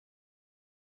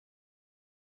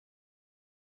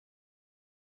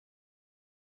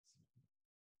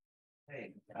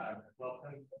Hey,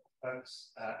 welcome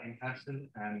folks in person,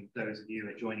 and those of you who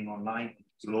are joining online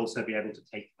will also be able to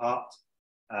take part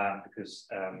because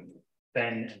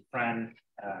Ben and Fran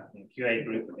in the QA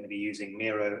group are going to be using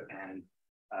Miro and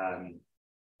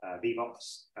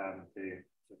VBox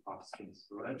for participants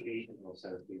remotely, and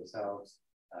also for yourselves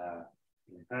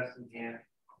in person here.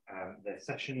 The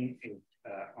session is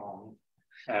on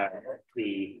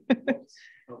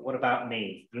what about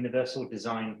me? Universal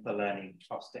design for learning,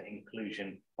 foster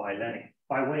inclusion by learning.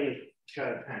 By way of show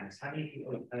of hands, how many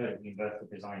people have heard of universal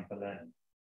design for learning?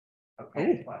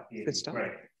 Okay, quite a few. Good stuff.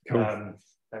 Great. Cool.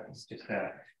 That's just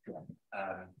a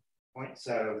point.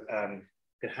 So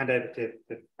could hand over to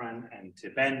Fran and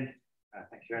to Ben.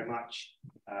 Thank you very much.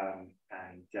 I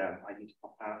need to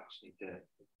pop out. I need to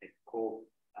take a call.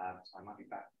 So I might be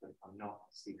back, but if I'm not, I'll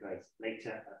see you guys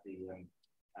later at the event.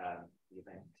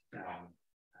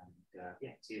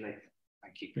 Yeah, see you later.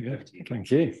 Thank you. Good.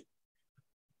 Thank you.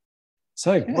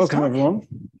 So, welcome everyone.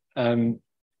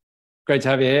 Great to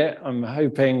have you here. I'm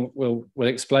hoping we'll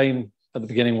explain at the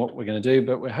beginning what we're going to do,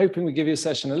 but we're hoping we give you a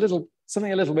session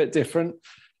something a little bit different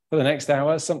for the next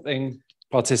hour, something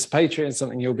participatory and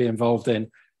something you'll be involved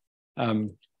in.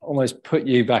 Almost put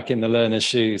you back in the learner's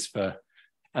shoes for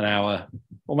an hour,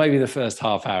 or maybe the first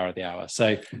half hour of the hour.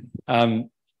 So,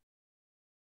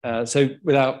 so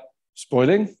without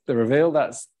spoiling the reveal,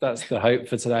 that's the hope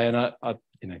for today. And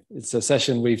it's a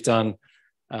session we've done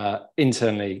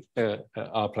internally at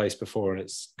our place before, and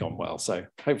it's gone well. So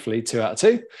hopefully 2 out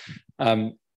of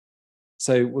 2.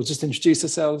 So we'll just introduce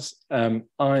ourselves.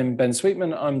 I'm Ben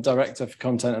Sweetman. I'm Director for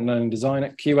Content and Learning Design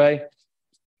at QA.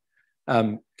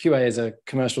 QA is a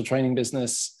commercial training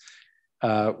business.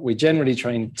 We generally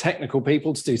train technical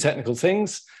people to do technical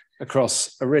things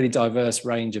across a really diverse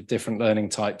range of different learning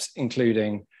types,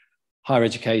 including higher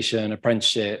education,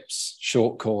 apprenticeships,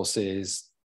 short courses,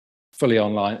 fully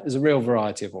online. There's a real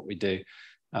variety of what we do.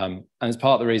 And it's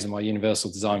part of the reason why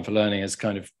Universal Design for Learning has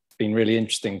kind of been really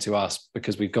interesting to us,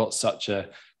 because we've got such a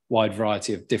wide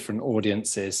variety of different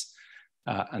audiences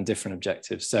and different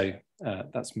objectives. So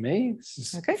that's me. This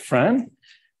is Fran.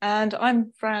 And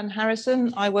I'm Fran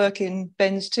Harrison. I work in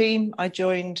Ben's team. I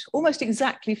joined almost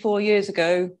exactly 4 years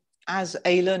ago as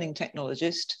a learning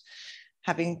technologist,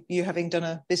 having done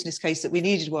a business case that we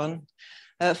needed one.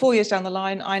 4 years down the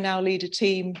line, I now lead a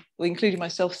team, including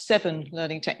myself, 7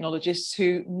 learning technologists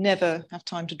who never have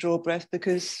time to draw breath,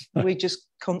 because we're just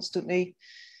constantly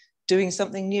doing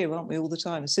something new, aren't we, all the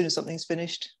time? As soon as something's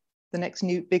finished, the next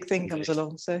new big thing comes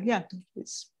along. So yeah,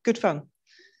 it's good fun. It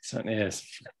certainly is.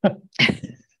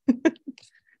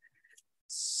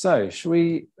 So should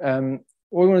we, what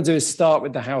we want to do is start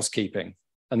with the housekeeping,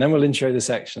 and then we'll intro the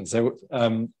section. So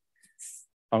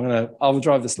I'll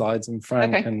drive the slides, and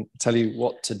Fran can tell you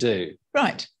what to do.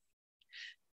 Right.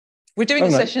 We're doing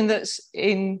a session that's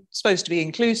supposed to be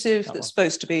inclusive, that's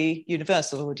supposed to be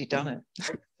universal. Already done it.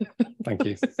 Thank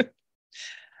you.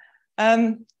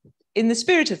 In the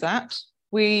spirit of that,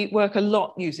 we work a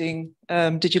lot using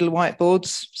digital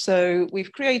whiteboards. So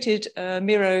we've created a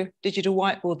Miro digital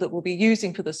whiteboard that we'll be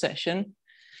using for the session.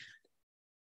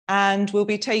 And we'll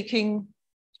be taking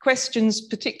questions,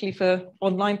 particularly for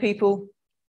online people.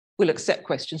 We'll accept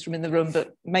questions from in the room,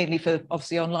 but mainly for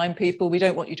obviously online people. We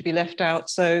don't want you to be left out.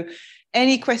 So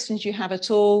any questions you have at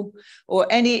all, or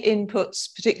any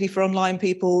inputs, particularly for online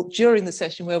people during the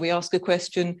session where we ask a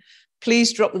question,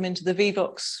 please drop them into the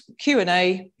VBox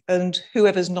Q&A, and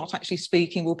whoever's not actually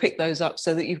speaking will pick those up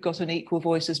so that you've got an equal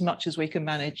voice as much as we can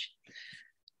manage.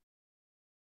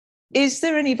 Is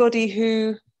there anybody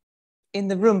who, in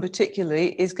the room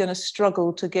particularly, is going to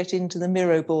struggle to get into the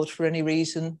Miro board for any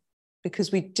reason?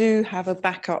 Because we do have a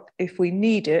backup if we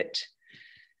need it.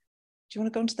 Do you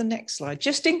want to go on to the next slide?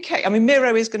 Just in case, I mean,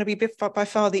 Miro is going to be by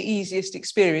far the easiest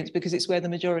experience because it's where the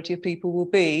majority of people will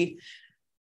be.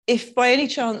 If by any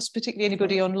chance, particularly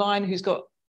anybody online who's got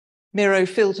Miro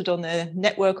filtered on their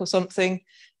network or something,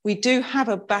 we do have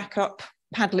a backup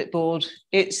Padlet board.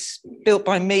 It's built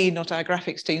by me, not our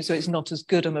graphics team, so it's not as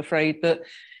good, I'm afraid, but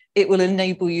it will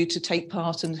enable you to take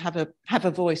part and have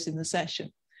a voice in the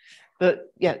session.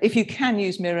 But yeah, if you can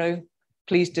use Miro,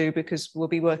 please do, because we'll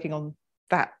be working on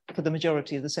that for the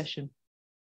majority of the session.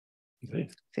 Indeed.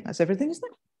 I think that's everything, isn't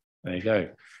it? There you go.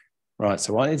 Right,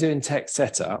 so while you're doing tech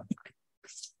setup,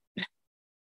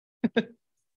 there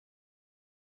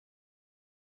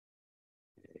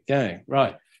you go.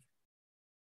 Right.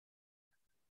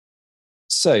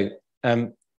 So,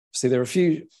 see, there are a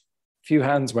few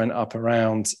hands went up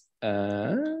around.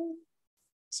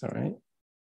 Sorry.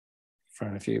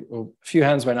 A few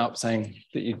hands went up saying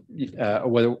that you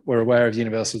were aware of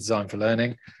Universal Design for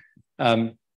Learning.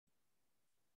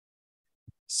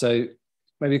 So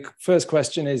maybe first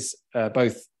question is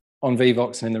both on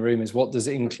VVox and in the room is, what does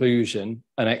inclusion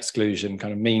and exclusion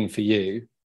kind of mean for you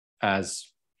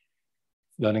as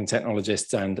learning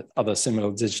technologists and other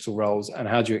similar digital roles, and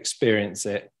how do you experience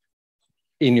it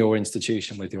in your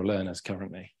institution with your learners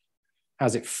currently?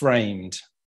 How's it framed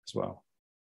as well?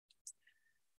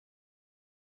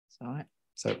 All right.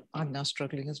 So I'm now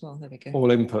struggling as well. There we go. All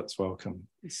inputs welcome.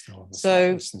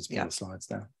 So yeah, the slides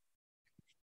down.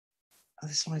 Are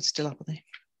the slides still up, are they?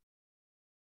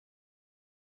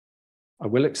 I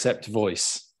will accept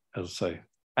voice also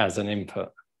as an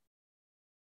input.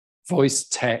 Voice,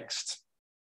 text,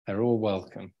 they're all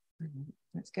welcome.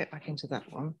 Let's get back into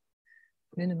that one.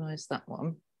 Minimize that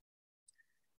one.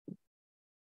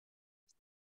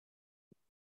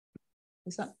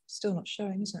 Is that still not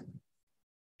showing, is it?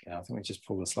 Yeah, I think we just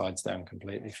pull the slides down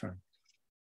completely, Fran.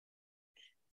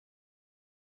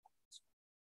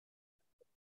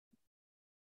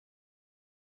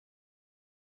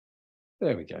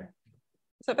 There we go.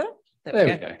 Is that better? There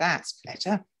we go. That's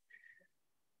better.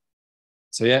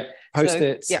 So yeah,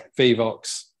 post-its, so, yeah.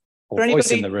 VVox, or voice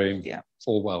in the room, yeah,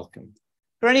 all welcome.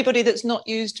 For anybody that's not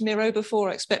used Miro before,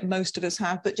 I expect most of us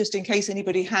have, but just in case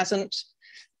anybody hasn't,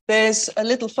 there's a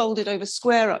little folded over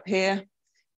square up here.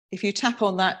 If you tap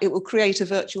on that, it will create a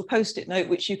virtual post-it note,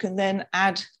 which you can then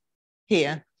add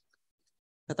here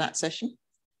for that session.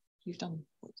 You've done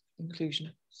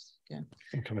inclusion. Yeah.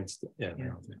 Yeah.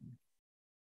 Yeah.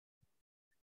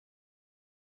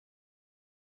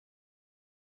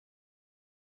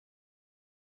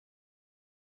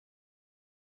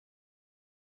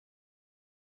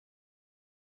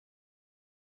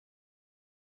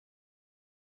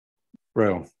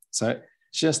 Real. So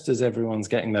just as everyone's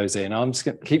getting those in, I'm just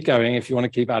going to keep going if you want to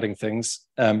keep adding things.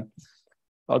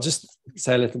 I'll just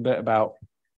say a little bit about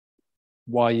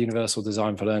why universal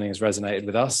design for learning has resonated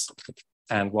with us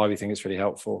and why we think it's really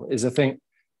helpful. I think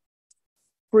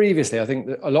previously, I think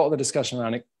that a lot of the discussion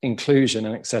around inclusion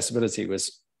and accessibility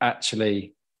was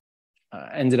actually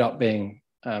ended up being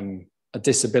a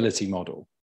disability model,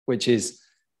 which is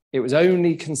it was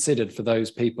only considered for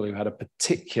those people who had a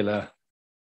particular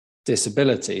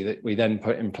disability that we then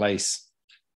put in place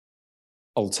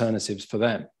alternatives for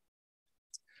them.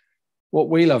 What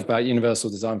we love about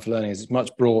universal design for learning is it's much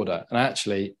broader, and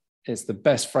actually it's the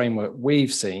best framework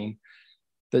we've seen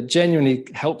that genuinely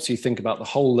helps you think about the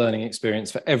whole learning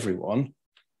experience for everyone,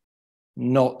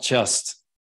 not just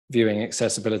viewing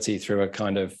accessibility through a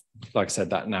kind of, like I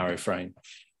said, that narrow frame.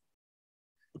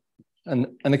 And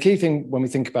the key thing when we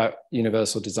think about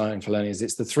universal design for learning is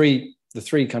it's the three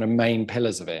kind of main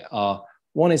pillars of it are,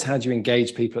 one is how do you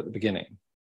engage people at the beginning?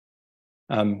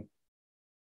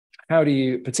 How do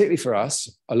you, particularly for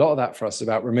us, a lot of that for us is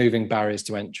about removing barriers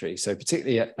to entry. So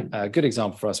particularly a good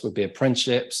example for us would be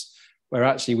apprenticeships, where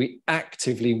actually we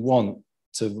actively want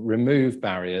to remove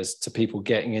barriers to people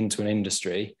getting into an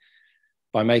industry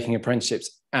by making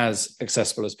apprenticeships as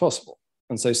accessible as possible.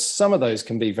 And so some of those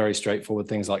can be very straightforward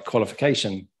things like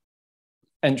qualification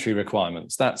entry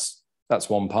requirements. That's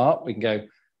one part. We can go,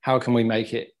 how can we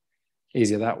make it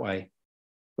easier that way?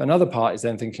 But another part is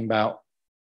then thinking about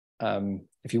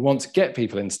if you want to get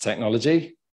people into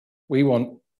technology, we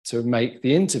want to make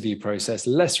the interview process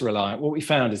less reliant. What we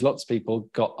found is lots of people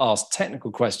got asked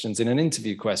technical questions in an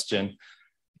interview question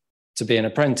to be an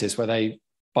apprentice where they,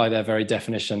 by their very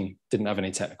definition, didn't have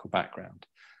any technical background.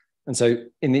 And so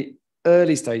in the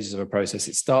early stages of a process,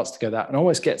 it starts to go that and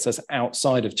almost gets us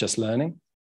outside of just learning.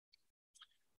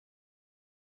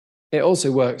 It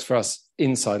also works for us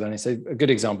inside learning. So a good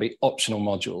example, optional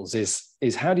modules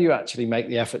is how do you actually make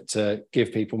the effort to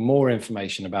give people more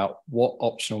information about what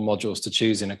optional modules to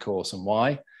choose in a course and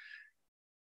why?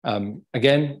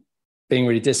 Again, being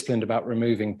really disciplined about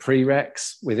removing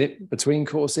prereqs with it between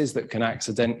courses that can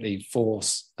accidentally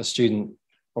force a student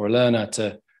or a learner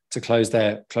to close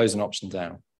an option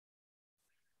down.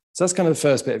 So that's kind of the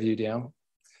first bit of UDL.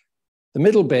 The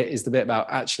middle bit is the bit about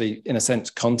actually, in a sense,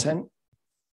 content.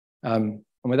 And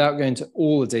without going into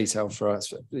all the detail for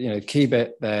us, key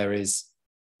bit there is,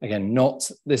 again,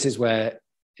 this is where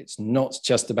it's not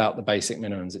just about the basic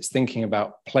minimums. It's thinking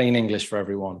about plain English for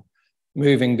everyone,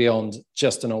 moving beyond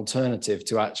just an alternative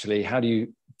to actually how do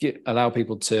you allow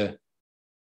people to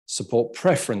support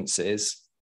preferences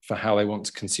for how they want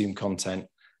to consume content.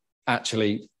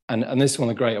 Actually, and this is one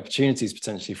of the great opportunities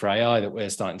potentially for AI that we're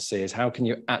starting to see is how can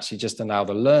you actually just allow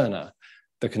the learner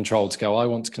the control to go, I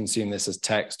want to consume this as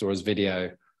text or as video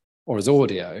or as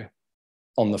audio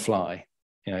on the fly.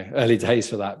 Early days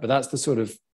for that, but that's the sort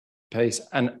of pace.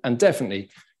 And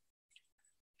definitely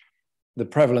the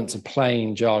prevalence of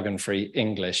plain jargon-free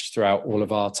English throughout all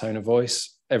of our tone of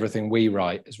voice. Everything we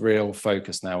write is real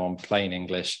focus now on plain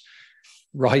English,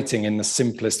 writing in the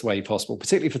simplest way possible,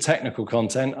 particularly for technical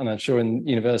content. And I'm sure in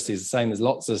universities the same, there's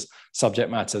lots of subject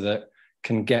matter that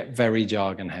can get very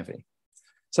jargon heavy.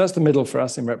 So that's the middle for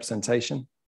us in representation.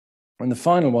 And the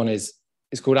final one is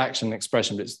called action and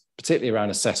expression, but it's particularly around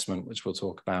assessment, which we'll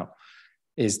talk about,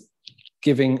 is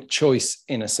giving choice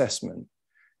in assessment.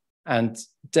 And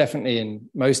definitely in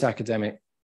most academic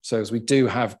circles, we do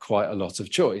have quite a lot of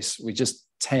choice. We just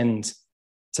tend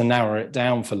to narrow it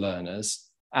down for learners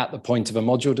at the point of a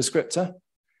module descriptor.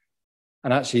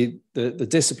 And actually the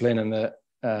discipline and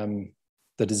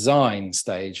the design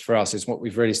stage for us is what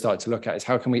we've really started to look at, is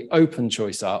how can we open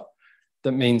choice up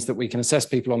that means that we can assess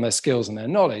people on their skills and their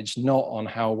knowledge, not on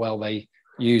how well they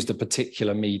used a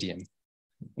particular medium.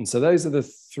 And so those are the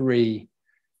three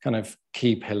kind of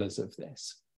key pillars of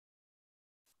this.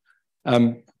 Hello.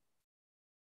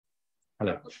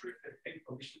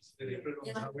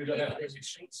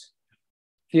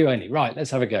 You only, right,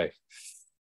 let's have a go.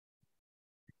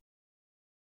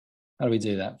 How do we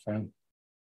do that, Fran?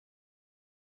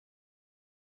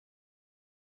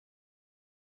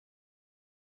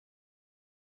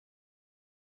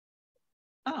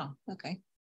 Ah, okay.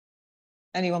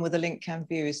 Anyone with a link can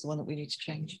view is the one that we need to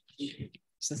change.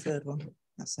 It's the third one.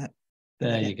 That's it.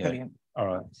 There you go. Brilliant. All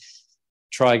right.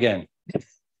 Try again.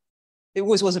 It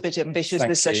always was a bit ambitious,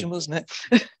 this session, wasn't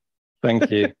it?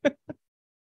 Thank you.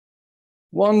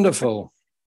 Wonderful.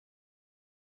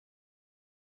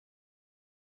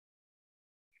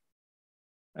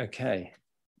 Okay.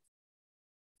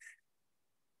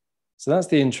 So that's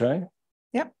the intro.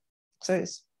 Yep. So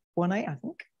it's 1A, I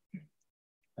think.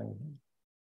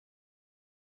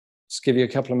 Just give you a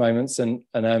couple of moments, and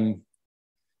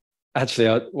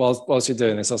actually, whilst you're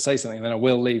doing this, I'll say something, and then I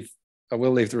will leave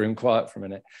the room quiet for a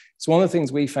minute. It's one of the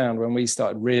things we found when we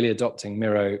started really adopting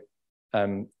Miro.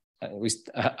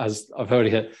 As I've already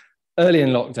heard, early in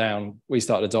lockdown, we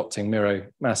started adopting Miro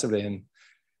massively in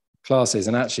classes,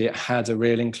 and actually it had a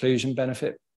real inclusion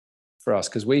benefit for us,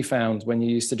 because we found when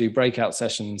you used to do breakout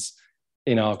sessions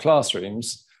in our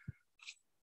classrooms,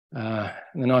 in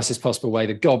the nicest possible way,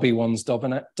 the gobby ones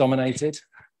dominated.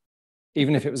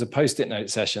 Even if it was a post-it note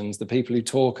sessions, the people who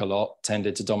talk a lot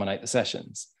tended to dominate the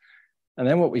sessions. And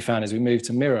then what we found is we moved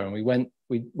to Miro, and we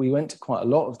went to quite a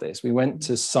lot of this. We went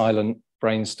to silent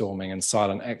brainstorming and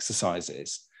silent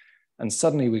exercises. And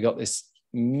suddenly we got this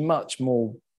much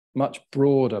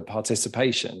broader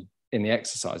participation in the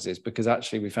exercises, because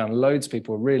actually we found loads of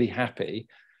people were really happy,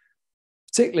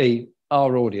 particularly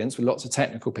our audience with lots of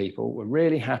technical people were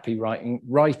really happy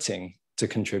writing to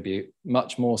contribute,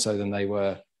 much more so than they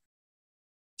were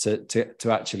to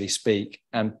actually speak.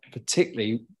 And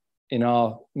particularly in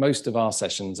most of our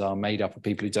sessions are made up of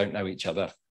people who don't know each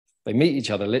other. They meet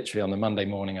each other literally on the Monday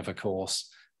morning of a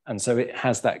course. And so it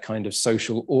has that kind of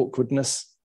social awkwardness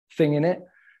thing in it.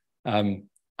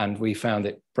 And we found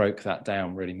it broke that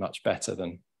down really much better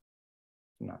than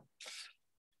that.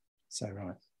 So,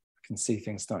 right, I can see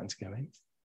things starting to go in.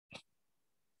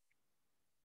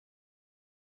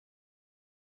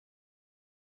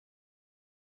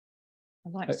 I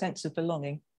like a sense of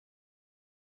belonging.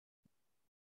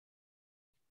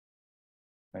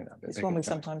 It's one we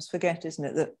sometimes forget, isn't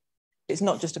it? That it's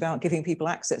not just about giving people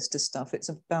access to stuff, it's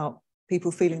about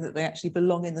people feeling that they actually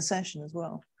belong in the session as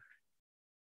well.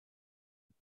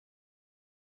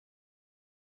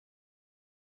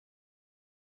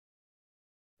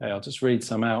 Okay, I'll just read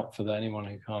some out for anyone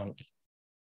who can't.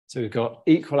 So we've got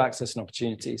equal access and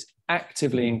opportunities,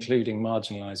 actively including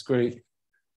marginalised group.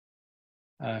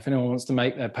 If anyone wants to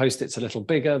make their post-its a little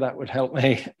bigger, that would help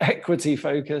me. Equity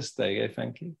focused, there you go,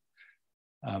 thank you.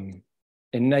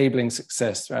 Enabling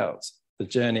success throughout the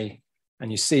journey,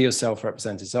 and you see yourself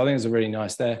represented. So I think it's a really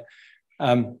nice there.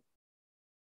 And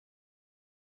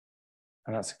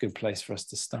that's a good place for us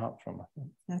to start from, I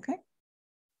think. Okay.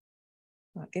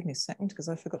 Right, give me a second, because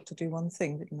I forgot to do one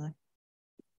thing, didn't I?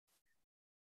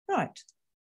 Right.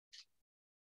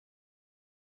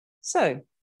 So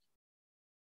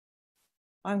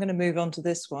I'm going to move on to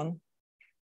this one.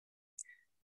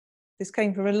 This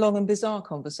came from a long and bizarre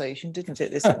conversation, didn't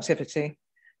it, this activity?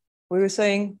 We were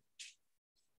saying,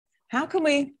 how can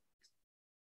we,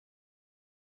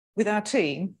 with our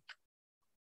team,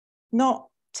 not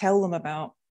tell them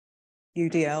about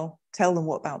UDL, tell them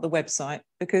what about the website,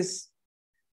 because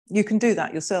you can do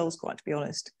that yourselves, quite to be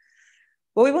honest.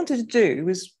 What we wanted to do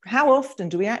was, how often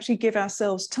do we actually give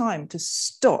ourselves time to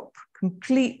stop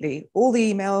completely all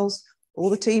the emails, all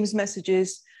the Teams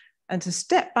messages, and to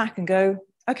step back and go,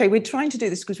 okay, we're trying to do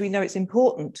this because we know it's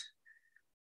important,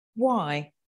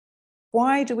 Why?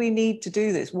 Why do we need to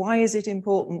do this? Why is it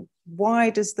important? Why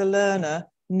does the learner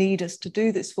need us to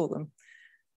do this for them?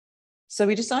 So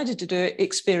we decided to do it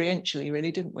experientially,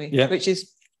 really, didn't we? Yeah. Which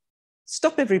is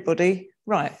stop everybody.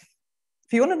 Right.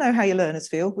 If you want to know how your learners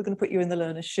feel, we're going to put you in the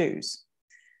learner's shoes.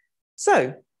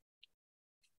 So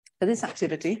for this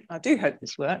activity, I do hope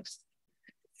this works.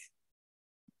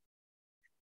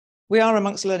 We are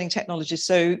amongst learning technologies,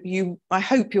 so I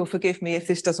hope you'll forgive me if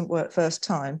this doesn't work first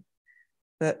time.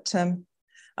 But I'm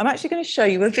actually going to show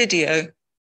you a video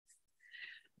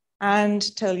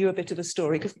and tell you a bit of a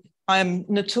story, because I am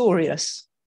notorious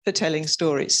for telling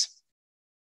stories.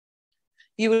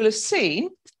 You will have seen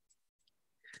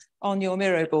on your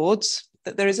Miro boards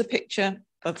that there is a picture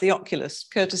of the Oculus,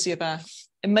 courtesy of our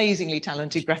amazingly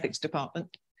talented graphics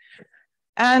department.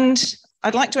 And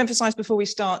I'd like to emphasize before we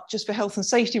start, just for health and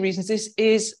safety reasons, this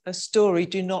is a story.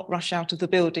 Do not rush out of the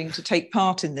building to take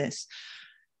part in this.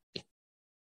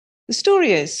 The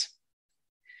story is,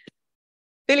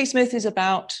 Billy Smith is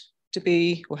about to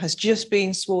be, or has just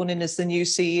been sworn in as the new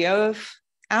CEO of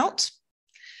ALT.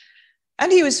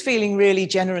 And he was feeling really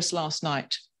generous last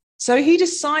night. So he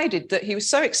decided that he was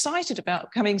so excited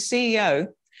about becoming CEO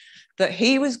that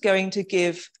he was going to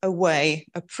give away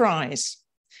a prize.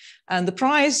 And the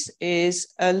prize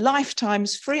is a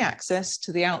lifetime's free access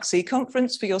to the ALTC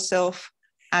conference for yourself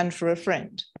and for a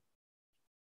friend.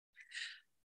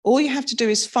 All you have to do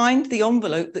is find the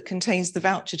envelope that contains the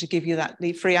voucher to give you that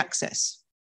free access.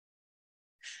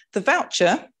 The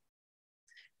voucher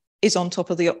is on top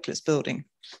of the Oculus building.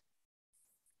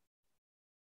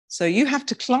 So you have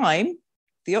to climb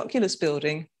the Oculus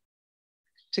building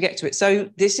to get to it. So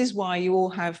this is why you all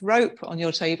have rope on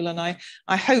your table. And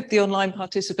I hope the online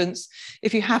participants,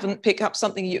 if you haven't, pick up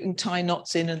something you can tie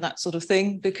knots in and that sort of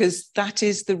thing, because that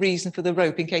is the reason for the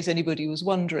rope, in case anybody was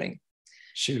wondering.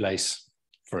 Shoelace,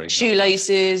 for example.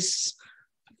 Shoelaces,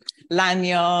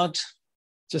 lanyard.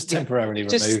 Just temporarily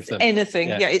remove just them. Anything.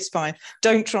 Yeah, it's fine.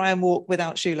 Don't try and walk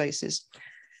without shoelaces.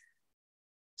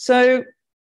 So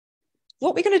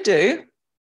what we're going to do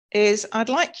is I'd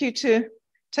like you to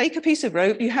take a piece of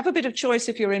rope. You have a bit of choice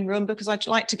if you're in room, because I'd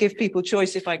like to give people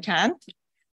choice if I can.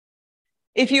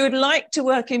 If you would like to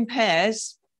work in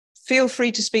pairs, feel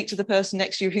free to speak to the person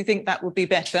next to you if you think that would be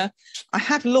better. I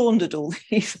have laundered all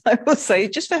these, I will say,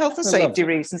 just for health and safety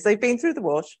reasons. They've been through the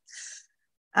wash.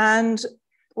 And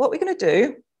what we're going to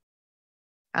do,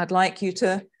 I'd like you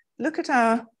to look at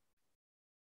our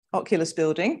Oculus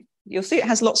building. You'll see it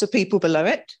has lots of people below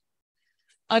it.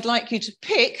 I'd like you to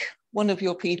pick one of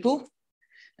your people.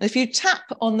 And if you tap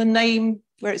on the name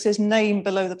where it says name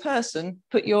below the person,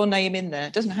 put your name in there.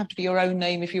 It doesn't have to be your own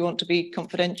name if you want to be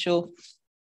confidential,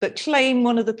 but claim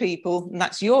one of the people, and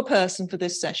that's your person for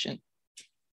this session.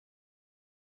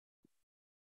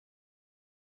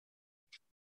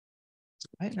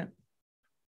 Right now,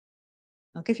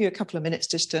 I'll give you a couple of minutes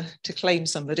just to claim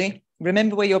somebody.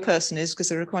 Remember where your person is, because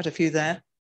there are quite a few there.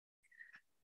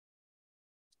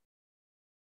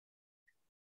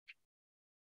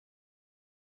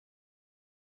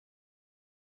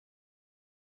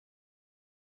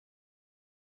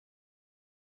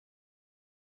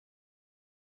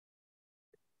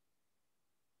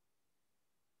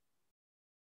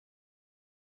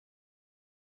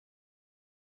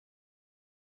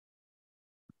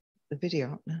 The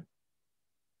video up now.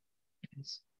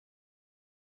 Yes.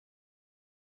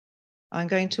 I'm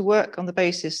going to work on the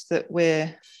basis that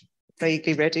we're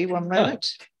vaguely ready. One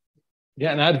moment.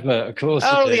 Yeah, an advert, of course.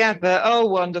 Oh, the advert. Oh,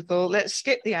 wonderful. Let's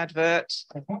skip the advert.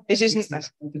 It isn't.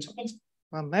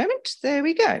 One moment. There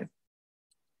we go.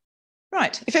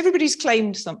 Right. If everybody's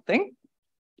claimed something,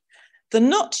 the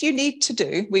knot you need to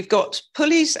do, we've got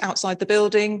pulleys outside the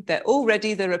building. They're all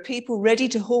ready. There are people ready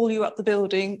to haul you up the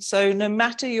building. So no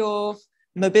matter your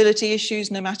mobility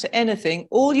issues, no matter anything,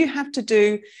 all you have to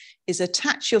do is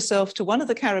attach yourself to one of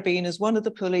the carabiners, one of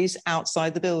the pulleys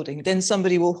outside the building. Then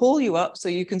somebody will haul you up so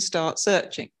you can start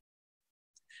searching.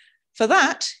 For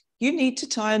that, you need to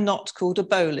tie a knot called a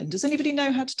bowline. Does anybody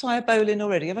know how to tie a bowline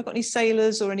already? Have I got any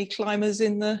sailors or any climbers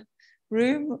in the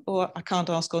room? Or I can't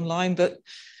ask online, but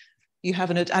you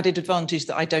have an added advantage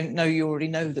that I don't know you already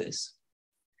know this.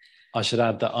 I should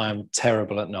add that I am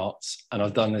terrible at knots, and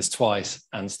I've done this twice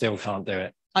and still can't do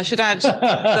it. I should add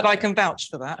that I can vouch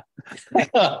for that.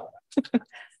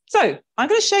 So I'm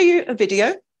going to show you a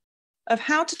video of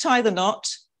how to tie the knot.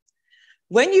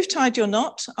 When you've tied your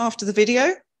knot after the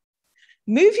video,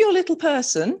 move your little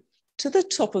person to the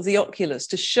top of the Oculus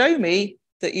to show me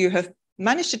that you have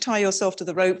managed to tie yourself to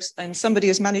the ropes and somebody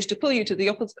has managed to pull you to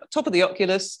the top of the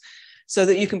Oculus so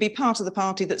that you can be part of the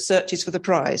party that searches for the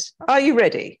prize. Are you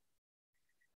ready?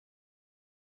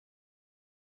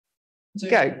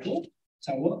 Go.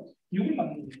 자, 6을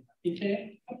만들면 됩니다.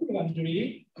 밑에 앞으로 가는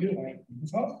줄이 위로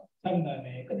가면서 잡은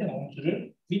다음에 끝에 나온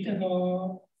줄을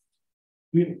밑에서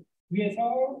위로,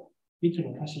 위에서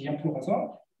밑으로 다시 옆으로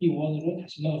가서 이 원으로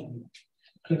다시 넣어줍니다.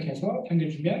 그렇게 해서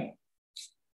당겨주면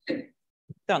끝.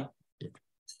 Done.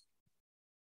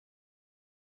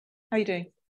 How are you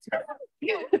doing?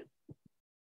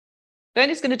 Ben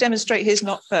is going to demonstrate his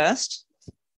knot first.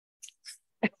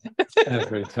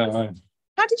 Every time.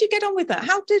 How did you get on with that?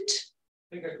 How did...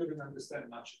 I think I couldn't understand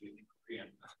much of it in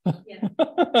Korean. Yeah.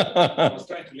 I was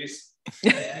trying to listen.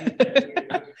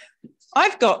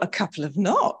 I've got a couple of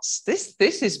knots. This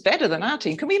is better than our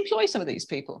team. Can we employ some of these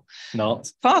people?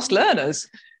 Not. Fast learners.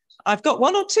 I've got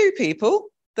 1 or 2 people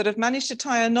that have managed to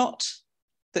tie a knot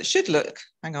that should look,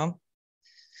 hang on.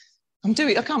 I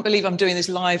can't believe I'm doing this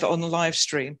live on the live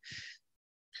stream.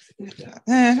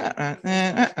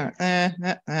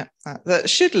 That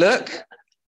should look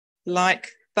like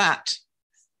that.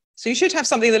 So you should have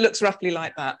something that looks roughly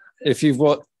like that. If you've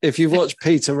watched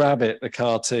Peter Rabbit, the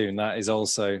cartoon, that is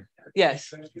also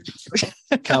Yes.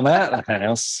 come out of the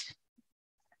house.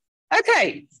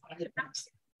 Okay.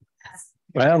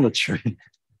 Round the tree.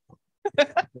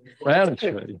 Round the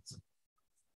tree.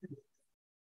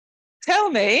 Tell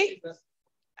me,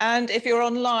 and if you're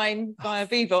online via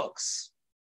Vvox,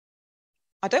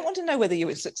 I don't want to know whether you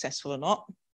were successful or not.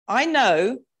 I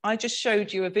know I just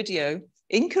showed you a video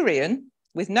in Korean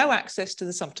with no access to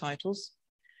the subtitles.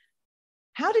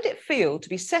 How did it feel to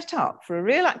be set up for a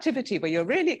real activity where you're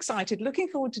really excited, looking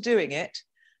forward to doing it?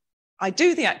 I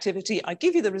do the activity, I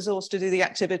give you the resource to do the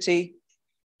activity,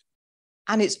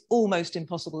 and it's almost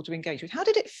impossible to engage with. How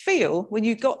did it feel when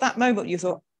you got that moment you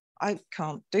thought, I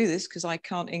can't do this because I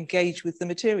can't engage with the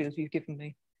materials you've given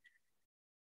me?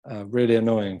 Really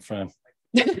annoying, Fran.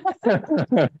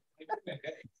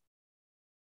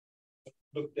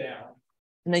 Look down.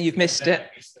 And then you've missed it.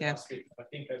 Yeah. I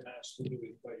think I managed to do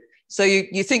it by... So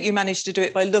you think you managed to do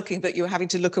it by looking, but you were having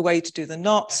to look away to do the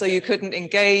knot, so you couldn't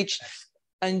engage.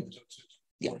 And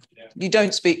yeah, you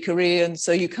don't speak Korean,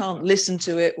 so you can't listen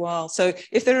to it while. So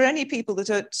if there are any people that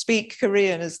don't speak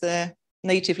Korean as their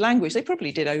native language, they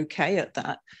probably did okay at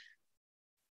that.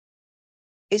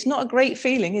 It's not a great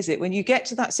feeling, is it, when you get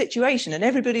to that situation and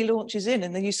everybody launches in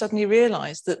and then you suddenly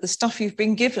realize that the stuff you've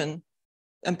been given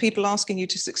and people asking you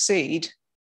to succeed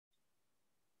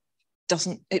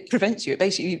it prevents you.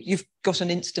 Basically, you've got an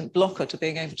instant blocker to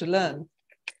being able to learn.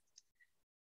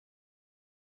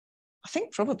 I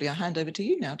think probably I hand over to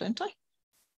you now, don't I?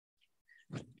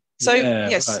 So yeah,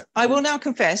 yes, right. I will now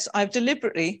confess, I've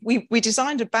deliberately, we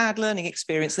designed a bad learning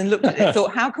experience, then looked at it,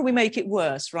 thought, how can we make it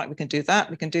worse? Right, we can do that,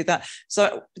 we can do that.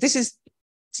 So it's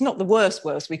not the worst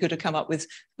we could have come up with.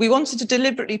 We wanted to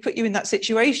deliberately put you in that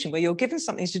situation where you're given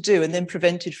something to do and then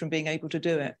prevented from being able to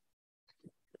do it.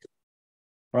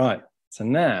 Right, so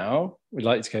now we'd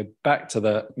like to go back to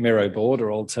the Miro board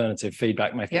or alternative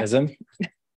feedback mechanism.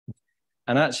 Yep.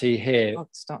 And actually here, I'll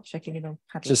start checking in on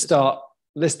Padlet. Just start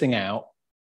listing out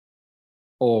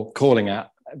or calling out,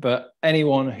 but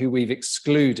anyone who we've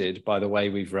excluded by the way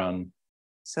we've run.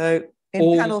 So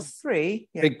in panel 3,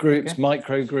 yeah, big groups, okay.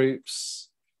 Micro groups,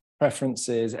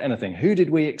 preferences, anything. Who did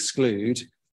we exclude?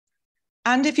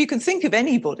 And if you can think of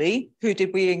anybody, who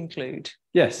did we include?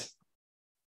 Yes.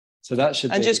 So that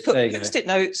should and be, just put post-it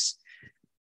notes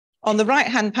on the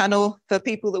right-hand panel for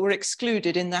people that were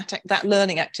excluded in that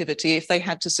learning activity if they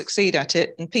had to succeed at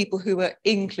it, and people who were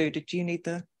included. Do you need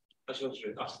the... I just want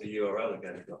to ask the URL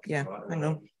again. Yeah, right, hang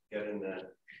on. Get in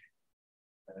there.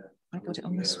 I got it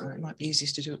on this one. It might be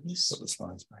easiest to do it on this. Put the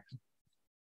slides back.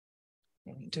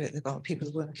 Yeah, we can do it while people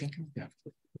are working. Yeah.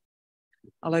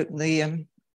 I'll open the...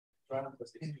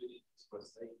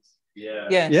 Yeah.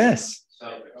 Yes.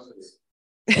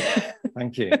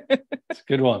 Thank you. It's a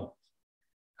good one.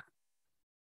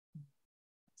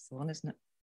 That's the one, isn't it?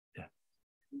 Yeah.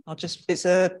 It's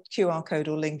a QR code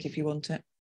or link if you want it.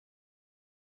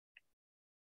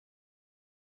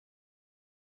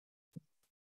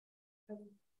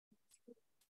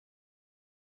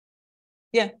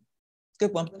 Yeah,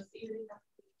 good one.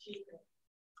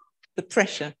 The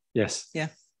pressure. Yes. Yeah.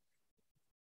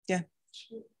 Yeah.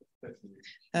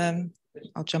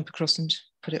 I'll jump across and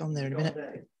put it on there in a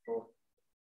minute.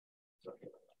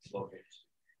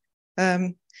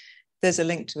 There's a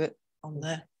link to it on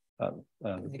there.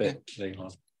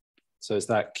 So is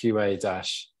that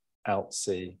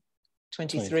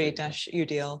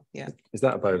QA-ALTC23-UDL? Yeah. Is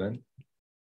that a bowline?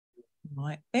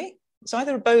 Might be. It's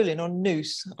either a bowline or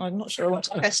noose. I'm not sure I want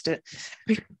to test it.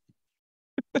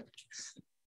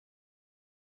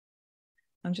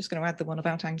 I'm just going to add the one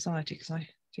about anxiety because I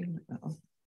do like that one.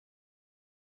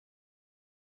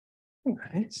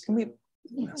 Can we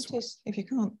practice if you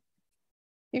can't?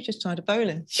 You've just tied a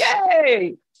bowline.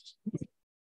 Yay!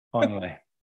 Finally.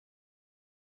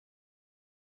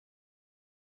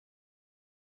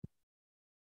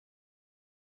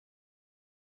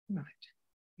 Right,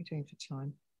 we're doing for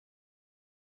time.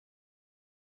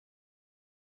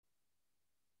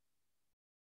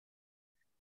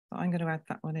 But I'm going to add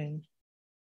that one in.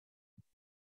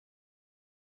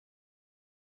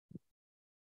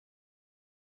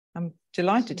 I'm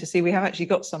delighted to see we have actually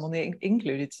got some on the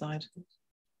included side.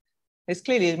 It's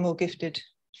clearly a more gifted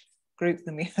group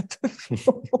than we had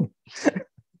before.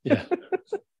 Yeah,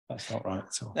 that's not right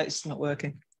at all. It's not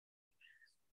working.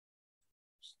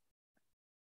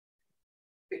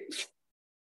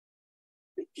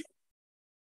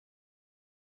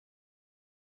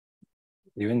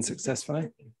 You in successfully?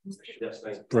 Yes,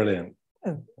 thank you. Brilliant.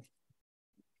 Oh.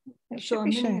 It should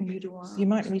be showing. You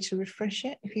might need to refresh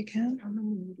it if you can.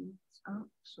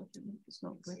 It's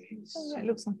not working. Oh, it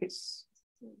looks like it's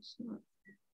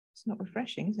not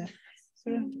refreshing, is it?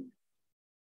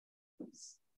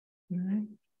 No.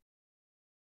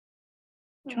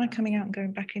 Try coming out and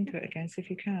going back into it again, see if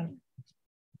you can.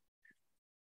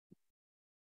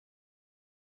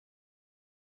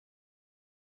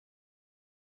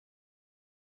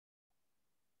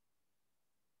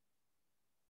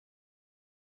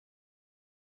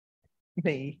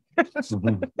 Me.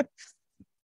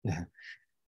 Yeah.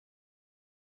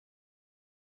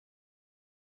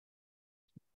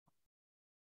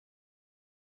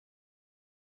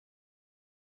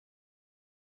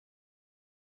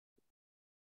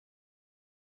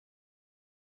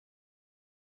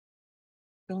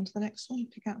 Go on to the next one,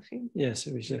 pick out a few. Yes,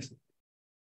 it was just.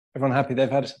 Everyone happy they've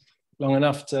had long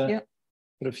enough to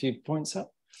put a few points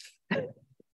up?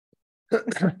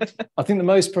 I think the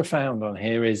most profound on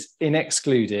here is in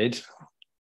excluded,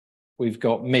 we've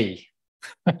got me,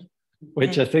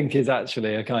 which I think is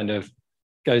actually a kind of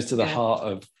goes to the heart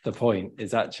of the point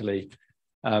is actually,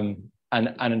 and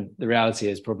the reality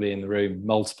is probably in the room,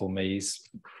 multiple me's,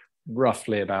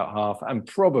 roughly about half, and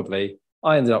probably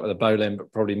I ended up with a bowline,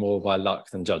 but probably more by luck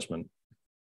than judgment,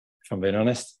 if I'm being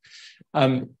honest.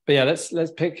 But yeah, let's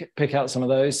pick out some of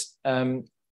those. Those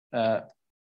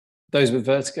with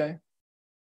vertigo.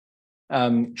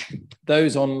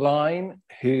 Those online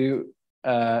who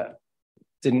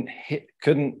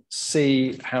couldn't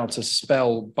see how to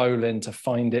spell bowline to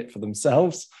find it for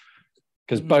themselves,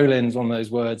 because bowline's one of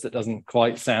those words that doesn't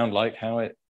quite sound like how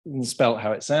it spelt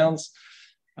how it sounds.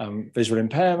 Visual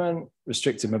impairment,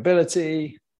 restricted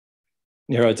mobility,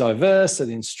 neurodiverse. So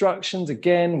the instructions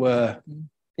again were,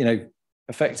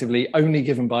 effectively only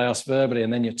given by us verbally,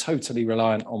 and then you're totally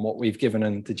reliant on what we've given.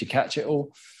 And did you catch it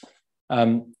all?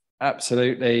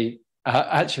 Absolutely.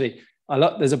 Actually,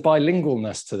 there's a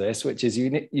bilingualness to this, which is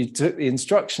you took the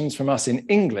instructions from us in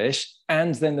English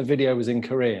and then the video was in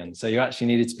Korean. So you actually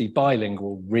needed to be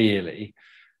bilingual, really,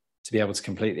 to be able to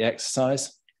complete the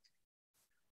exercise.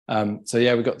 So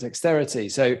yeah, we've got dexterity.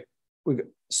 So we've got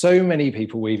so many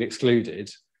people we've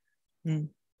excluded,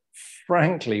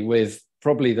 frankly, with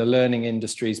probably the learning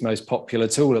industry's most popular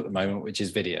tool at the moment, which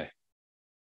is video.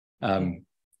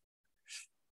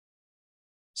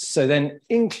 So then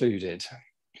included,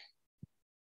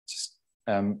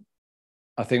 I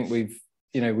think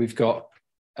we've got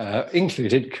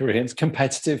included Koreans,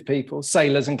 competitive people,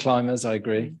 sailors and climbers, I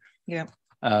agree. Yeah.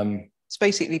 It's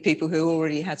basically people who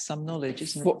already had some knowledge,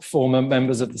 isn't it? Former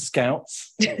members of the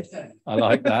Scouts. I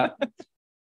like that.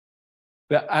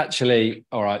 But actually,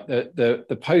 all right,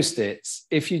 the Post-its,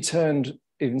 if you turned,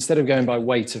 instead of going by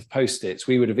weight of Post-its,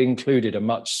 we would have included a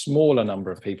much smaller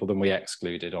number of people than we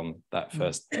excluded on that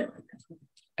first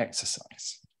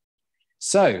exercise.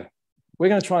 So we're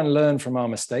going to try and learn from our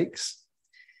mistakes,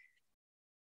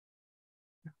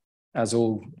 as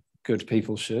all good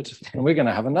people should, and we're going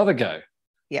to have another go.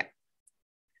 Yeah.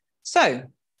 So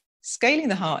scaling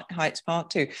the heights part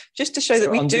 2, just to show that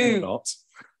we do. The knot.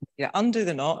 Yeah, undo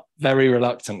the knot. Very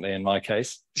reluctantly in my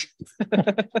case.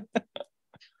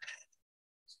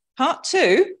 Part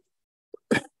 2.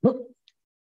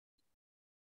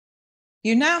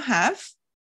 You now have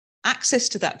access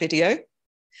to that video.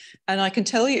 And I can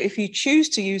tell you, if you choose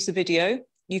to use the video,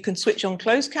 you can switch on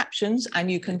closed captions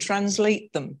and you can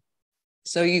translate them.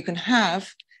 So you can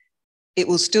have, it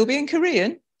will still be in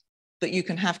Korean, but you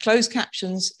can have closed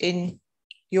captions in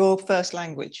your first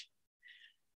language.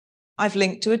 I've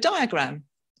linked to a diagram,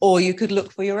 or you could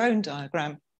look for your own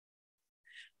diagram.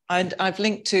 And I've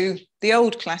linked to the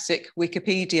old classic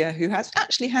Wikipedia, who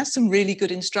actually has some really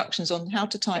good instructions on how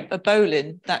to type a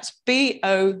bowline. That's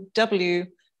B-O-W-L-I-N-E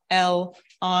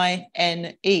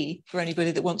for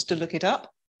anybody that wants to look it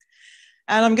up.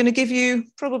 And I'm going to give you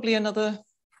probably another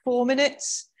 4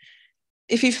 minutes.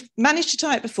 If you've managed to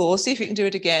type before, see if you can do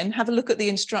it again. Have a look at the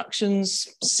instructions,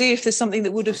 see if there's something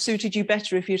that would have suited you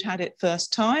better if you'd had it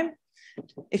first time.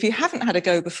 If you haven't had a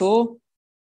go before,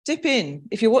 dip in.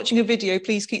 If you're watching a video,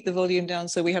 please keep the volume down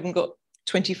so we haven't got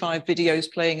 25 videos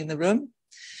playing in the room.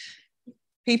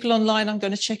 People online, I'm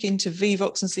going to check into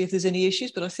Vvox and see if there's any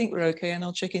issues, but I think we're okay, and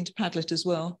I'll check into Padlet as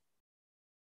well.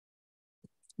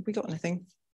 Have we got anything?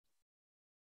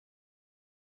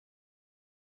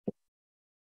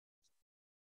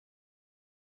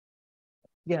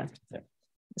 Yeah.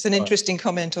 It's an interesting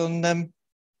comment on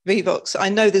Vvox. I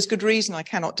know there's good reason I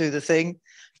cannot do the thing,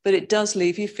 but it does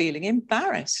leave you feeling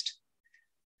embarrassed.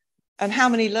 And how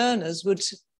many learners would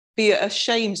be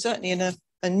ashamed, certainly in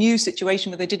a new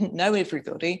situation where they didn't know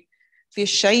everybody, be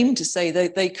ashamed to say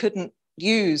that they couldn't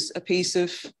use a piece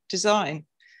of design.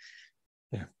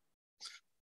 Yeah.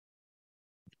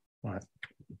 Right.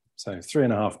 So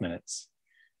 3.5 minutes.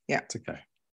 Yeah. To go.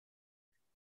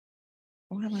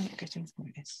 Why am I not getting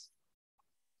through this?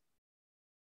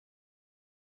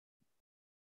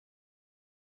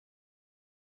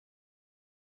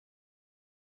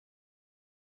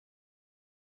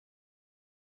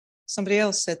 Somebody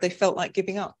else said they felt like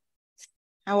giving up.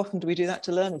 How often do we do that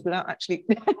to learners without actually?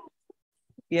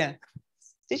 Yeah.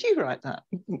 Did you write that?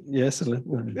 Yes, a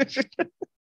little.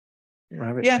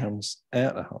 Rabbit comes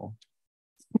out the hole.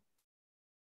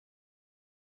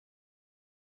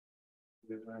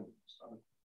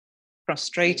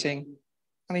 Frustrating.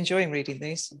 I'm enjoying reading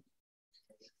these.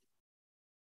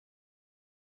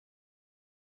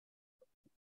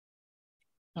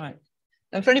 Right.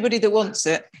 And for anybody that wants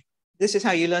it, this is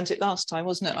how you learnt it last time,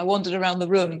 wasn't it? I wandered around the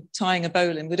room tying a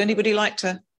bowline. Would anybody like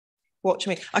to watch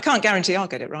me? I can't guarantee I'll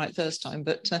get it right first time,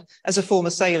 but as a former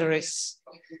sailor, it's...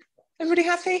 Everybody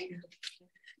happy?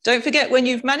 Don't forget, when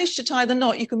you've managed to tie the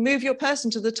knot, you can move your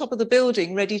person to the top of the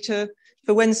building, ready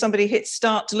for when somebody hits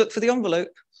start to look for the envelope.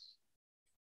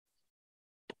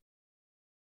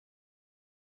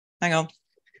 Hang on.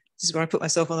 This is where I put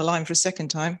myself on the line for a second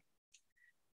time.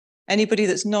 Anybody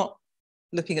that's not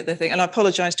looking at their thing, and I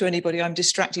apologize to anybody I'm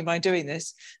distracting by doing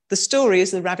this. The story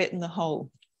is the rabbit in the hole.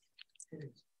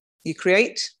 You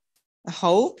create a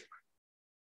hole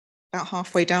about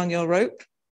halfway down your rope,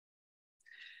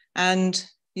 and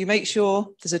you make sure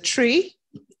there's a tree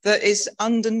that is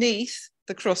underneath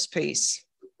the cross piece.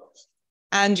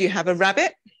 And you have a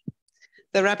rabbit.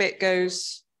 The rabbit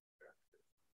goes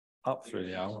up through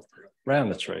the owl,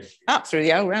 round the tree. Up through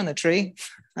the owl, round the tree.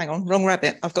 Hang on, wrong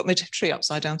rabbit. I've got my tree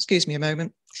upside down. Excuse me a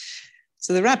moment.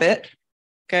 So the rabbit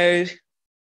goes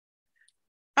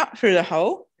up through the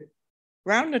hole,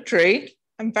 round the tree,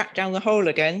 and back down the hole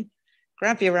again.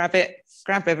 Grab your rabbit,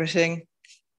 grab everything,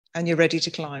 and you're ready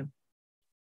to climb.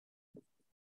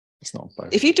 It's not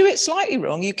both. If you do it slightly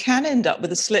wrong, you can end up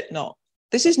with a slip knot.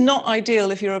 This is not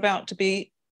ideal if you're about to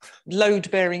be load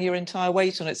bearing your entire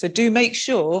weight on it. So do make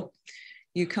sure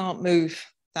you can't move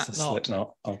that knot. Slip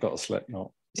knot. I've got a slip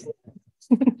knot.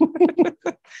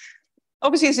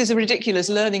 Obviously, this is a ridiculous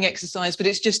learning exercise, but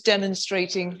it's just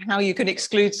demonstrating how you can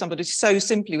exclude somebody so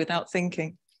simply without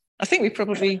thinking. I think are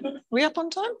we up on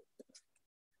time?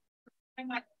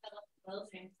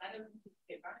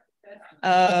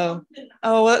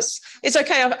 Oh, it's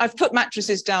okay. I've put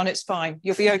mattresses down. It's fine.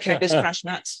 You'll be okay. There's crash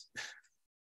mats.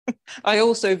 I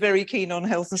also very keen on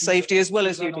health and safety as well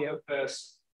as you do.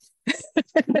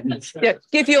 Yeah,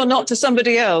 give your knot to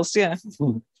somebody else. Yeah.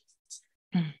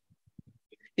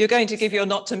 You're going to give your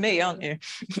knot to me, aren't you?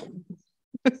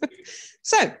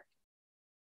 So,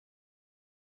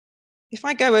 if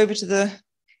I go over to the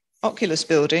Oculus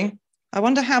building, I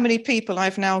wonder how many people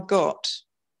I've now got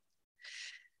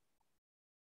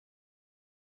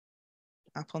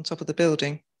up on top of the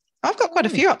building. I've got quite a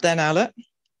few up there now, look.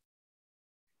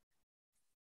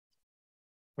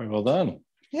 Very well done.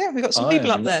 Yeah, we've got some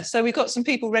people up there. So we've got some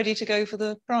people ready to go for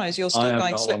the prize. You're still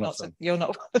going slip knots. You're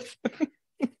not.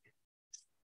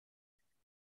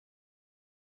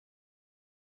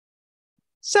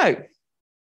 So,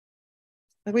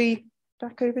 are we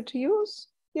back over to yours?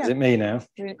 Yeah. Is it me now?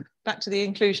 We're back to the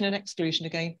inclusion and exclusion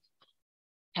again.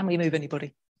 Can we move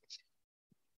anybody?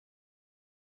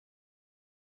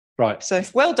 Right. So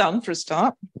well done for a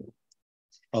start.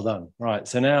 Well done. Right.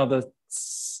 So now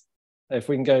if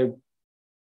we can go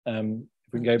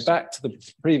back to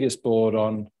the previous board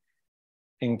on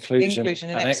inclusion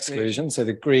and exclusion. So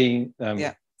the green.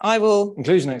 Yeah. I will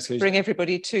inclusion and exclusion. Bring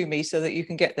everybody to me so that you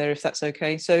can get there if that's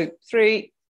okay. So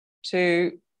 3,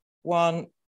 2, 1.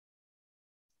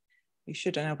 You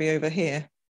should now be over here.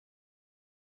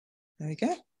 There we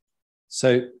go.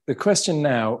 So the question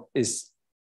now is,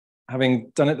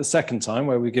 having done it the second time,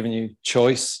 where we've given you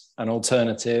choice and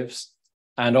alternatives,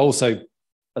 and also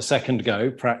a second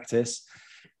go practice,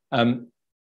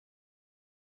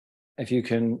 if you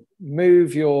can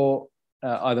move your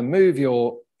either move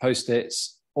your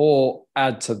post-its or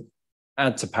add to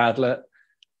Padlet.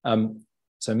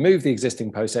 So move the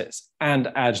existing post-its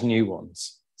and add new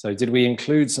ones. So did we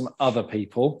include some other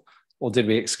people, or did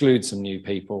we exclude some new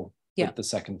people with the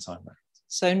second time round?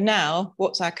 So now,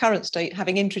 what's our current state,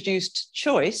 having introduced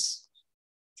choice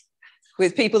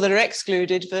with people that are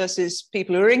excluded versus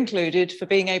people who are included for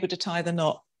being able to tie the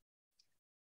knot?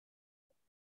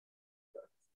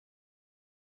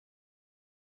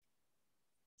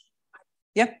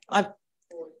 Yeah, I've.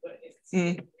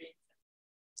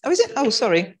 Oh, is it? Oh,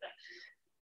 sorry.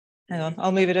 Hang on,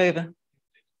 I'll move it over.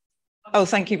 Oh,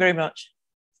 thank you very much.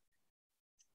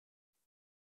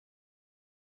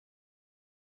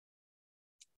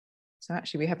 So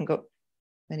actually, we haven't got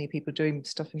many people doing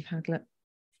stuff in Padlet.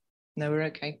 No, we're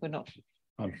okay. We're not.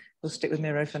 We'll stick with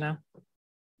Miro for now.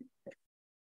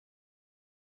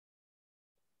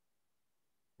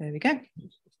 There we go.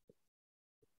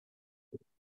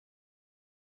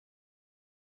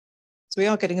 So we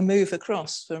are getting a move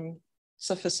across from,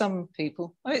 so for some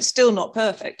people, well, it's still not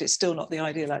perfect. It's still not the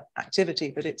ideal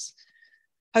activity, but it's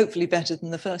hopefully better than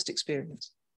the first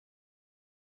experience.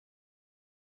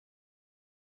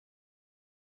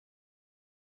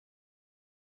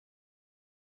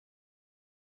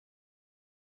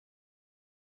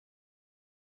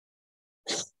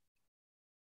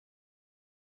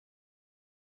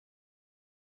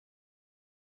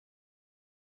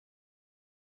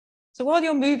 So while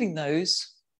you're moving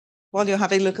those, while you're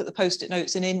having a look at the post-it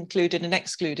notes and included and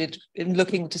excluded, and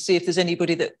looking to see if there's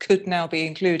anybody that could now be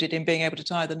included in being able to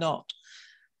tie the knot,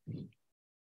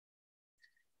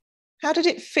 how did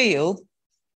it feel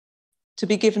to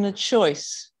be given a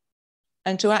choice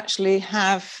and to actually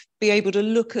be able to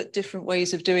look at different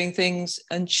ways of doing things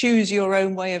and choose your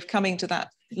own way of coming to that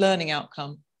learning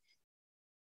outcome?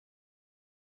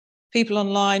 People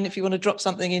online, if you want to drop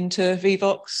something into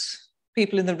Vivox,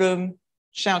 people in the room,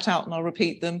 shout out and I'll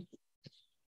repeat them.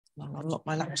 I'll lock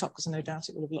my laptop because no doubt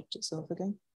it will have locked itself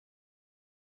again.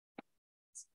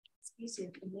 It's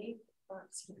easier for me,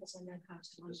 because I know how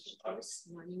to manage choice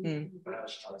and I know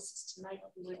which choices to make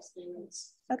from my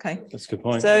experience. Okay. That's a good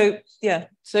point. So, yeah,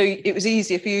 so it was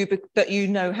easier for you, but you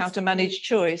know how to manage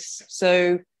choice.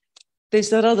 So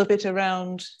there's that other bit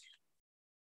around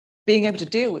being able to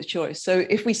deal with choice. So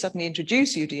if we suddenly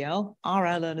introduce UDL, are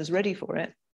our learners ready for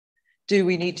it? Do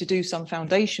we need to do some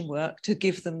foundation work to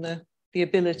give them the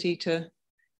ability to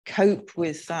cope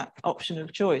with that option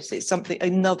of choice? It's something,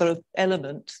 another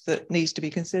element that needs to be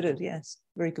considered. Yes,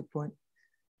 very good point.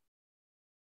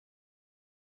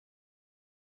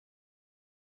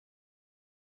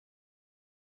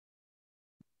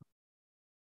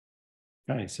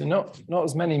 Okay, so not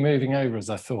as many moving over as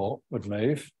I thought would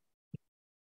move.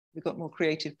 We've got more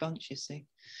creative bunch, you see.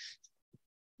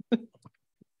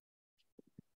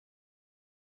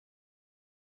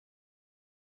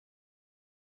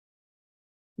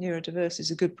 Neurodiverse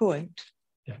is a good point.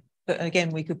 Yeah. But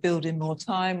again, we could build in more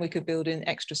time, we could build in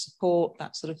extra support,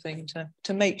 that sort of thing,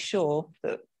 to make sure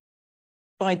that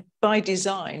by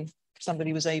design,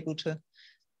 somebody was able to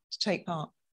take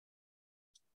part.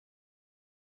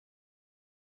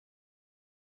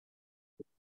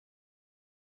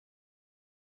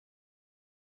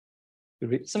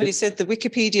 Somebody said the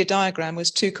Wikipedia diagram was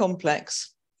too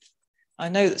complex. I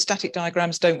know that static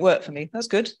diagrams don't work for me. That's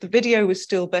good. The video was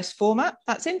still best format.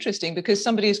 That's interesting because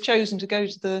somebody has chosen to go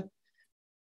to the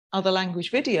other language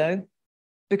video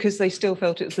because they still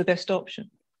felt it was the best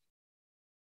option.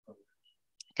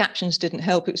 Captions didn't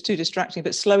help. It was too distracting,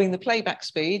 but slowing the playback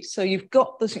speed. So you've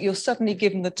got this, you're suddenly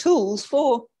given the tools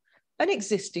for an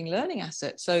existing learning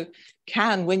asset. So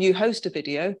when you host a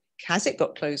video, has it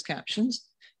got closed captions?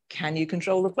 Can you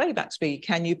control the playback speed?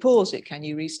 Can you pause it? Can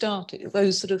you restart it?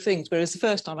 Those sort of things. Whereas the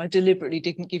first time I deliberately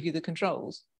didn't give you the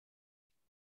controls.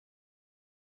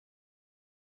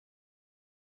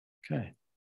 Okay. I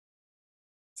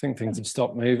think things have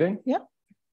stopped moving. Yeah.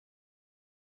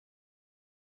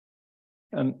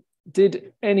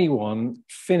 Did anyone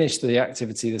finish the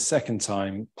activity the second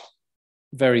time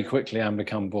very quickly and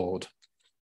become bored?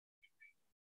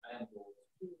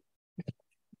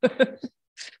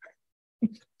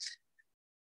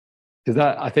 Because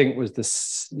that, I think, was the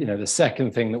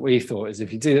second thing that we thought is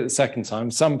if you do it the second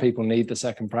time, some people need the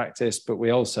second practice, but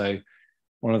we also,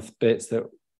 one of the bits that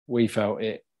we felt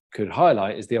it could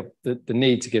highlight is the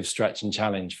need to give stretch and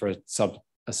challenge for a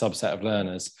subset of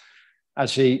learners.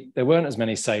 actually there weren't as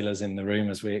many sailors in the room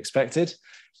as we expected.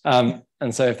 And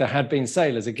so if there had been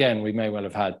sailors, again, we may well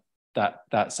have had that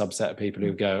subset of people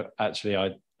who go, actually,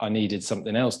 I needed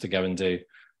something else to go and do.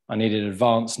 I needed an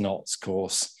advanced knots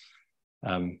course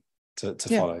to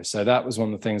follow. So that was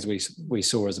one of the things we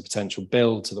saw as a potential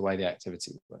build to the way the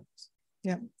activity works.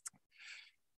 Yeah.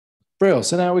 Brilliant.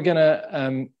 So now we're going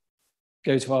to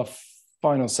go to our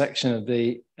final section of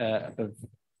the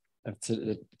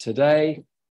today.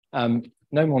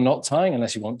 No more knot tying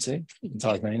unless you want to. You can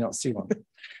tie as many knots as you want.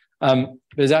 But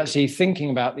it's actually thinking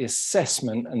about the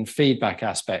assessment and feedback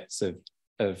aspects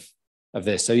of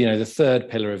this. So, you know, the third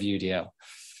pillar of UDL.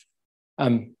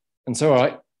 And so, all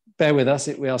right, bear with us.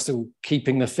 We are still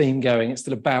keeping the theme going. It's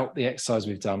still about the exercise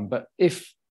we've done. But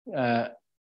if,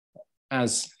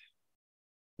 as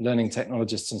learning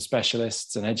technologists and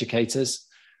specialists and educators,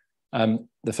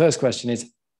 the first question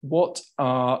is, what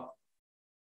are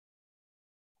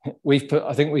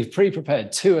I think we've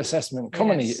pre-prepared two assessment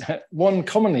one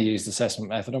commonly used assessment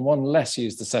method and one less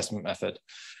used assessment method.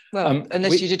 Well,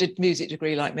 unless you did a music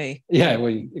degree like me. Yeah,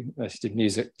 unless you did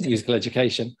musical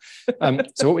education.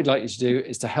 So what we'd like you to do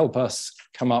is to help us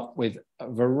come up with a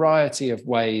variety of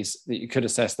ways that you could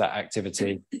assess that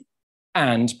activity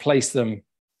and place them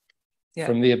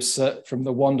from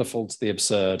the wonderful to the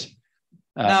absurd.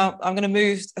 Now, I'm going to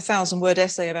move a 1,000-word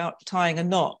essay about tying a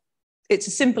knot. It's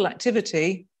a simple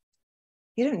activity.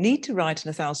 You don't need to write in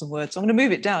 1,000 words. So I'm going to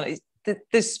move it down.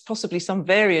 There's possibly some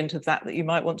variant of that you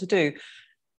might want to do.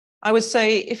 I would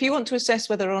say if you want to assess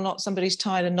whether or not somebody's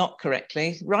tied a knot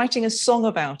correctly, writing a song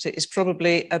about it is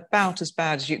probably about as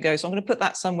bad as you go. So I'm going to put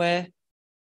that somewhere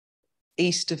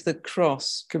east of the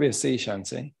cross. Could be a sea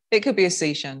shanty. It could be a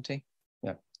sea shanty.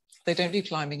 Yeah. They don't do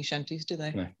climbing shanties, do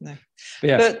they? No.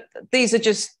 But these are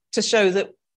just to show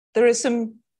that there are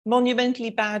some monumentally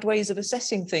bad ways of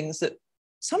assessing things that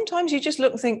sometimes you just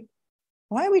look and think,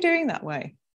 why are we doing that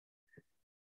way?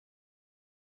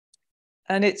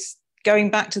 And it's going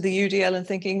back to the UDL and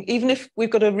thinking, even if we've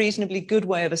got a reasonably good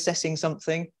way of assessing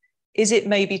something, is it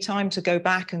maybe time to go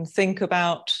back and think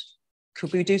about,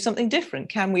 could we do something different?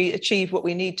 Can we achieve what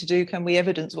we need to do? Can we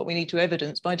evidence what we need to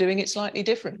evidence by doing it slightly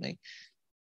differently?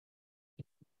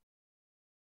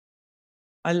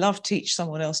 I love teach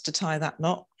someone else to tie that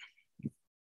knot.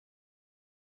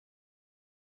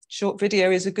 Short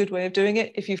video is a good way of doing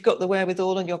it. If you've got the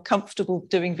wherewithal and you're comfortable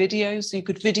doing videos, you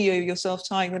could video yourself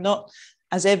tying the knot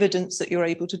as evidence that you're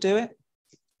able to do it.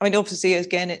 I mean, obviously,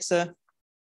 again, it's a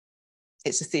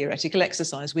theoretical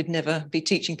exercise. We'd never be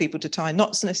teaching people to tie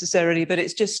knots necessarily, but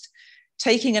it's just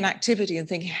taking an activity and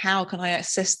thinking, how can I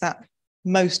assess that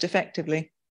most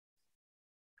effectively?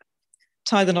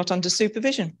 Tie the knot under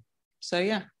supervision. So,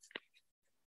 yeah.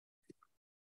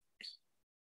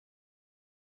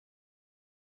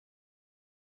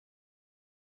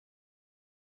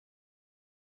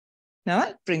 Now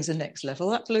that brings the next level,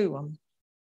 that blue one.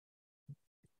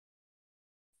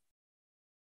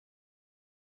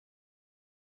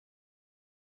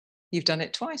 You've done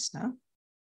it twice now.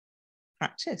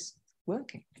 Practice,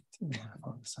 working.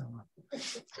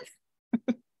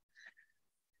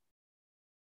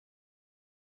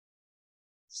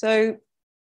 So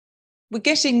we're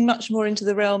getting much more into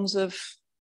the realms of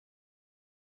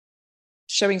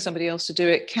showing somebody else to do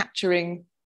it, capturing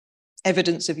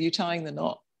evidence of you tying the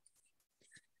knot.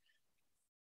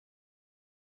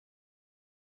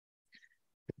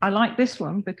 I like this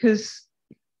one because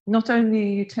not only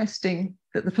are you testing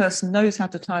that the person knows how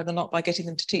to tie the knot by getting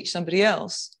them to teach somebody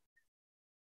else,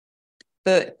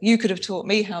 but you could have taught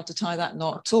me how to tie that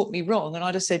knot, taught me wrong, and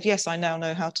I'd have said, yes, I now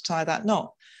know how to tie that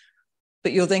knot.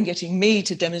 But you're then getting me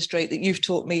to demonstrate that you've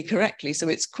taught me correctly. So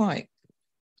it's quite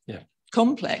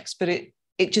complex, but it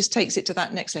just takes it to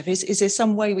that next level. Is there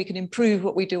some way we can improve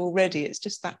what we do already? It's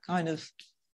just that kind of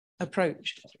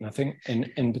approach. I think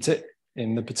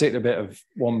in the particular bit of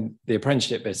the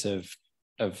apprenticeship bit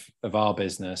of our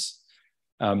business,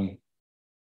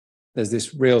 there's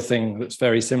this real thing that's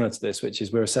very similar to this, which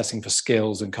is we're assessing for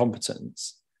skills and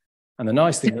competence. And the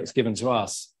nice thing that's given to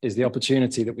us is the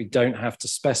opportunity that we don't have to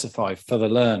specify for the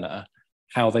learner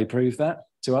how they prove that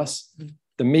to us.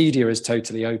 The media is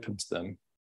totally open to them,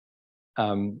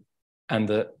 and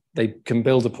that they can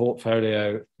build a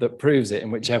portfolio that proves it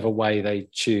in whichever way they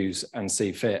choose and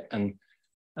see fit. And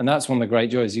that's one of the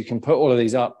great joys. You can put all of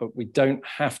these up, but we don't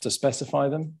have to specify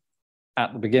them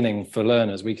at the beginning for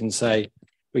learners. We can say,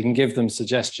 we can give them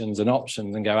suggestions and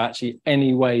options and go, actually,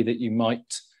 any way that you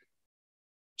might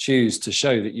choose to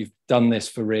show that you've done this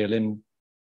for real in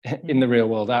the real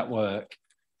world at work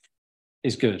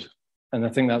is good. I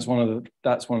think that's one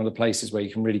of the places where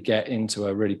you can really get into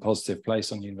a really positive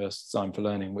place on universal design for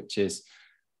learning, which is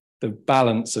the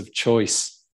balance of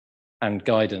choice and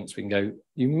guidance. We can go,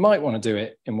 you might want to do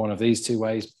it in one of these two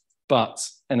ways, but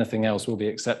anything else will be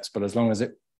acceptable as long as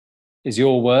it is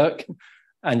your work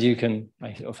and you can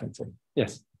make it authentic.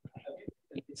 Yes.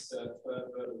 It's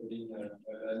further within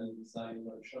a design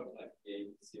workshop, like the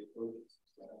ALTC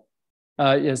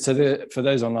approach. Yeah, so for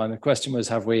those online, the question was,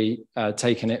 have we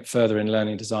taken it further in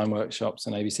learning design workshops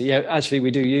and ABC? Yeah, actually, we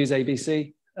do use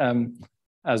ABC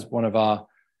as one of our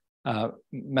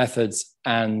methods,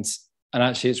 and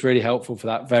actually it's really helpful for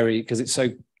that because it's so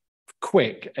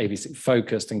quick, ABC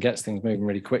focused, and gets things moving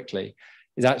really quickly,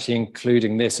 is actually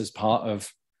including this as part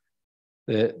of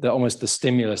the almost the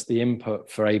stimulus, the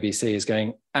input for ABC is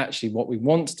going, actually what we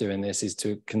want to do in this is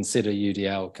to consider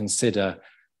UDL, consider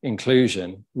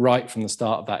inclusion right from the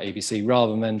start of that ABC,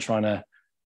 rather than trying to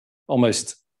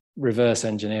almost reverse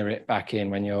engineer it back in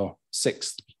when you're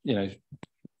 6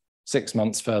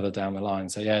 months further down the line.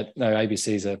 So yeah, no,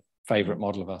 ABC is a favorite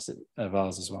model of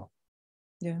ours as well.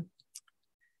 Yeah.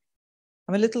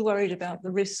 I'm a little worried about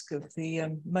the risk of the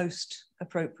most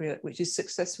appropriate, which is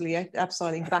successfully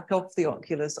abseiling back off the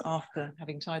oculus after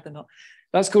having tied the knot.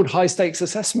 That's called high stakes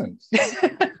assessment.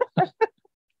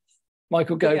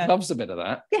 Michael Gove loves a bit of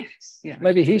that. Yes. Yeah.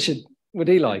 Maybe he should. Would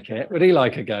he like it? Would he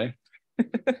like a go?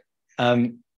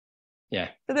 Yeah.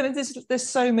 But then there's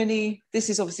so many. This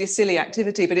is obviously a silly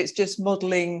activity, but it's just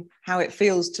modelling how it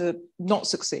feels to not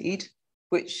succeed,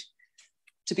 which,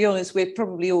 to be honest, we're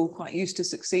probably all quite used to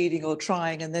succeeding or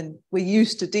trying, and then we're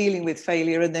used to dealing with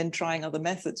failure and then trying other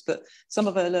methods. But some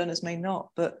of our learners may not.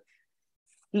 But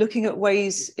looking at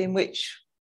ways in which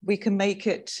we can make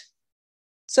it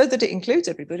so that it includes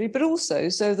everybody, but also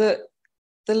so that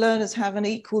the learners have an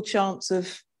equal chance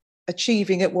of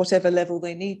achieving at whatever level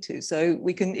they need to. So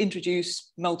we can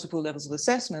introduce multiple levels of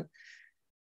assessment,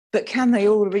 but can they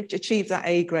all achieve that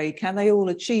A grade? Can they all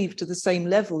achieve to the same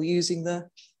level using the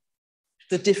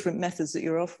different methods that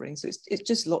you're offering? So it's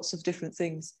just lots of different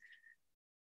things.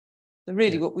 So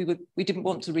really what we didn't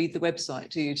want to read the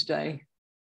website to you today.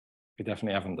 We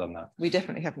definitely haven't done that. We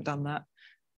definitely haven't done that.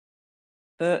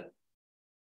 But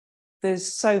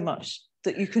there's so much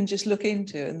that you can just look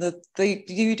into, and the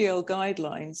UDL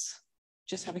guidelines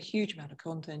just have a huge amount of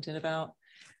content in about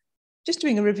just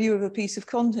doing a review of a piece of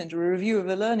content or a review of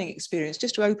a learning experience,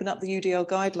 just to open up the UDL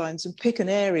guidelines and pick an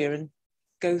area and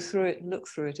go through it and look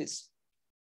through it. It's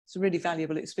a really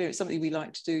valuable experience, something we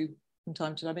like to do from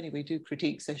time to time anyway. We do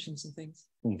critique sessions and things.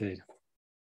 Indeed.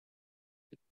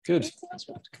 Good.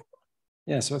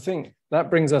 Yeah, so I think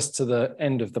that brings us to the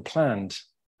end of the planned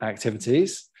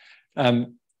activities.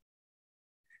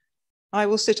 I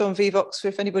will sit on Vivox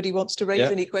if anybody wants to raise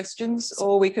any questions,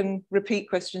 or we can repeat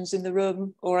questions in the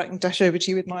room, or I can dash over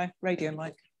to you with my radio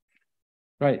mic.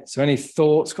 Right, so any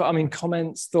thoughts,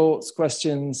 comments, thoughts,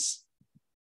 questions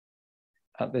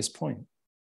at this point?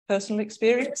 Personal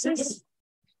experiences?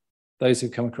 Those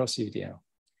who've come across UDL.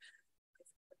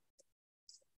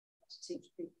 Teach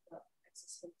people about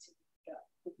accessibility.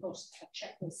 We've got a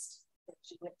checklist that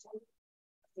you went on.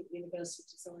 I think universal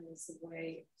design is the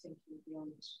way of thinking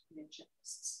beyond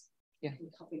checklists. Yeah. It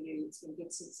can cover you. It's been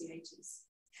good since the 80s.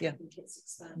 Yeah. I think it's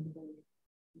expandable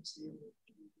into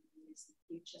the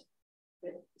future.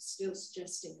 But still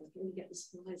suggesting that when you get the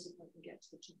supplies, if I can get to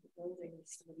the top of the building,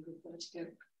 somebody with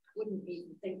vertigo wouldn't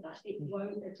even think that it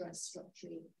won't address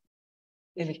structural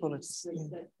inequalities.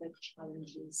 The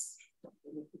challenges of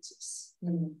the impetus.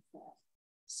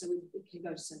 So we can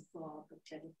go so far, but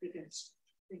then bigger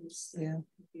things.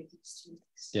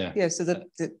 Yeah. So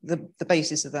the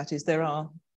basis of that is there are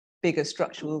bigger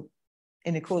structural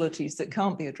inequalities that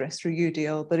can't be addressed through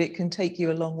UDL, but it can take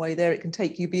you a long way there. It can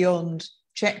take you beyond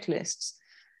checklists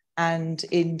and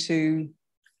into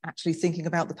actually thinking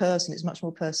about the person. It's much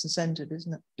more person-centered,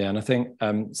 isn't it? Yeah, and I think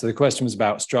so the question was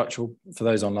about structural, for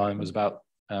those online, was about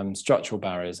structural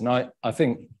barriers, and I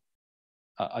think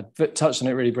I touched on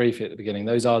it really briefly at the beginning.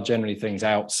 Those are generally things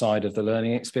outside of the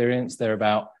learning experience. They're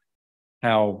about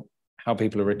how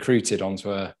people are recruited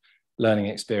onto a learning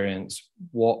experience,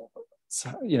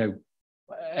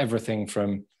 everything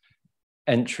from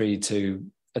entry to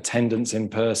attendance in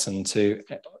person, to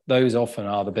those often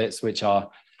are the bits which are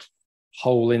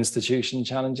whole institution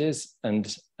challenges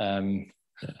and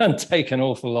take an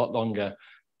awful lot longer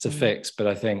to fix. But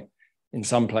I think in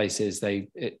some places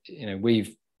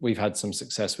we've had some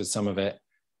success with some of it,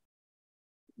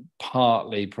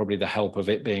 partly probably the help of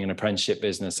it being an apprenticeship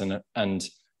business and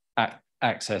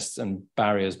access and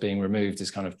barriers being removed is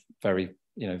kind of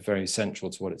very central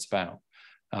to what it's about.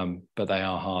 But they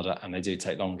are harder and they do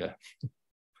take longer.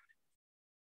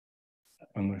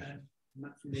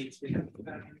 Matt from Leeds,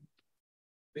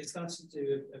 we're starting to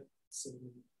do some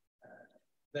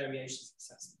variations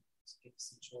assessment to give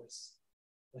us some choice.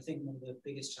 I think one of the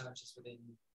biggest challenges within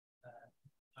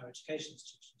higher education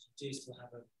institutions, we do still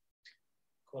have a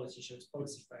quality assurance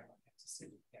policy framework to see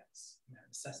what gets,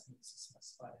 assessments are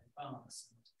specified in advance.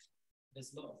 And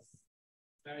there's a lot of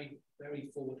very, very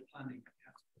forward planning that you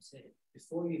have to put in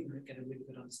before you even get a really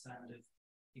good understanding of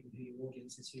even who your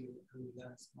audience is, who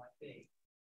learners might be.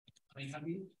 I mean, have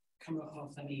you come up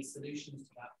with any solutions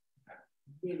to that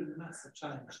really massive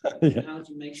challenge? Yeah. How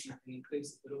do you make something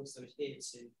inclusive but also adhere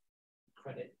to the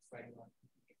credit framework,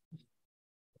 the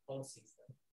policies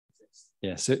that exist?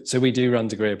 Yeah, so we do run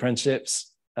degree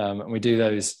apprenticeships, and we do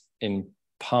those in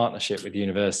partnership with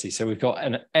universities. So we've got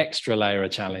an extra layer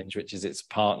of challenge, which is it's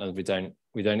partners. We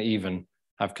don't even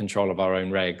have control of our own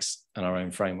regs and our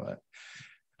own framework.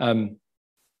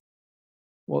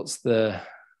 What's the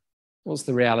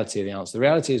reality of the answer? The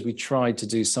reality is we tried to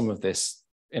do some of this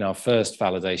in our first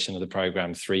validation of the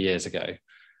program 3 years ago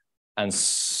and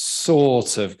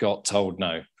sort of got told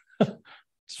no, to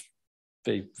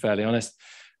be fairly honest.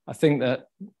 I think that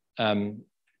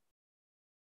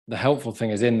the helpful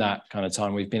thing is in that kind of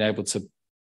time, we've been able to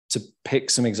pick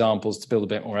some examples to build a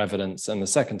bit more evidence. And the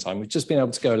second time, we've just been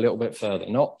able to go a little bit further,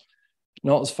 not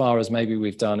as far as maybe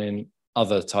we've done in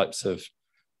other types of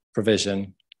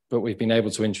provision, but we've been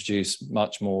able to introduce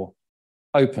much more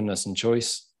openness and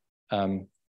choice.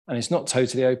 And it's not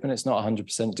totally open. It's not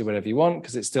 100% do whatever you want,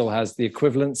 because it still has the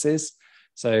equivalencies.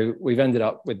 So we've ended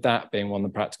up with that being one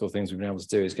of the practical things we've been able to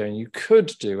do, is going, you could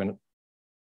do a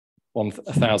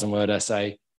 1,000-word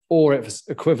essay, or if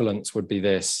equivalence would be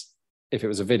this. If it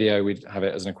was a video, we'd have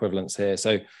it as an equivalence here.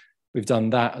 So we've done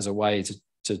that as a way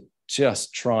to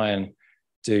just try and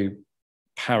do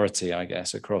parity, I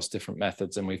guess, across different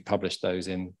methods. And we've published those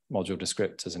in module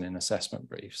descriptors and in assessment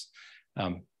briefs.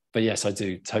 But yes, I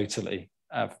do totally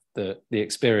have the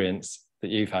experience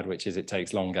that you've had, which is it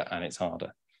takes longer and it's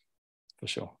harder, for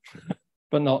sure,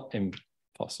 but not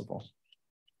impossible.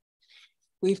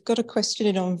 We've got a question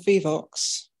in on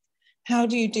Vivox. How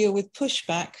do you deal with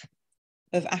pushback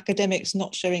of academics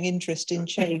not showing interest in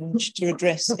change to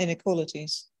address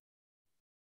inequalities?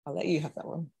 I'll let you have that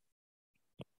one.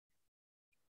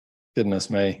 Goodness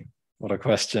me, what a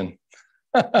question.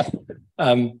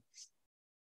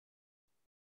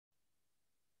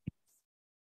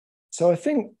 So I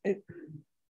think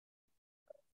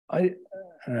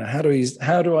how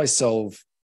do I solve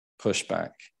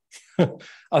pushback?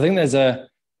 I think there's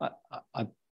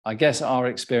I guess our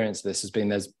experience of this has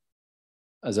been as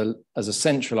a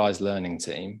centralized learning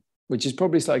team, which is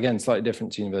probably slightly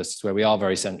different to universities where we are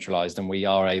very centralized and we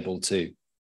are able to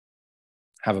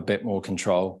have a bit more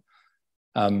control.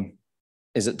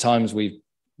 Is at times we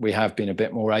have been a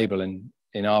bit more able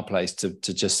in our place to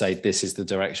just say this is the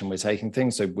direction we're taking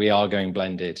things. So we are going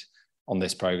blended on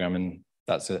this program, and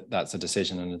that's a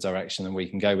decision and a direction, and we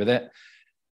can go with it.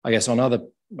 I guess in other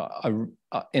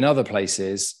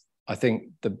places, I think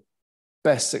the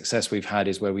best success we've had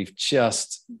is where we've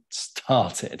just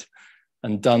started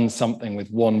and done something with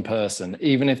one person,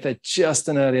 even if they're just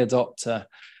an early adopter.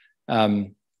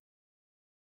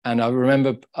 And I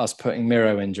remember us putting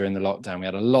Miro in during the lockdown. We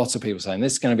had a lot of people saying,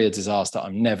 this is going to be a disaster.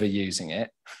 I'm never using it.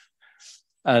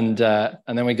 And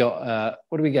then we got,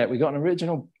 what did we get? We got an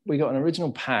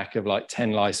original pack of like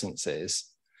 10 licenses.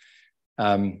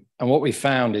 And what we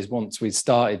found is once we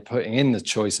started putting in the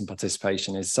choice and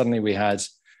participation is suddenly we had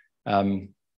a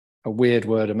weird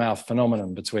word of mouth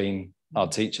phenomenon between our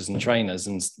teachers and trainers.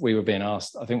 And we were being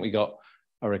asked, I think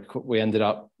we ended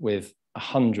up with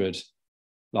 100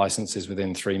 licenses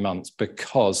within 3 months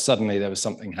because suddenly there was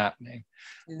something happening.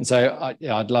 Yeah. And so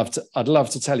I'd love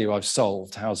to tell you I've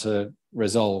solved how to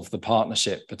resolve the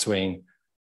partnership between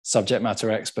subject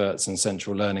matter experts and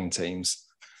central learning teams.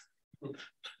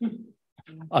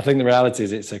 I think the reality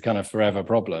is it's a kind of forever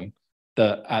problem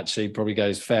that actually probably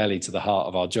goes fairly to the heart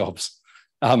of our jobs,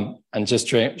 and just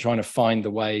trying to find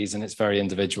the ways, and it's very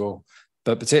individual.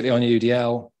 But particularly on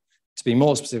UDL, to be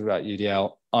more specific about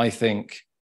UDL, I think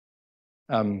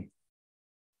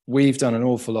we've done an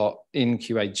awful lot in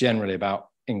QA generally about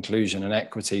inclusion and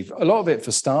equity, a lot of it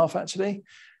for staff actually,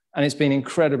 and it's been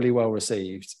incredibly well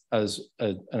received as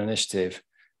an initiative.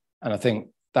 And I think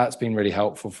that's been really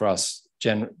helpful for us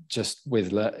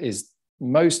is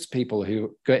most people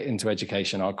who get into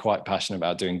education are quite passionate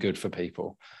about doing good for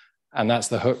people. And that's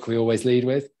the hook we always lead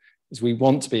with, is we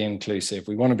want to be inclusive.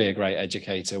 We want to be a great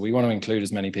educator. We want to include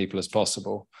as many people as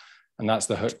possible. And that's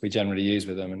the hook we generally use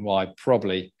with them, and why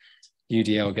probably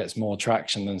UDL gets more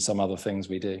traction than some other things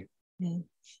we do.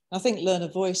 I think learner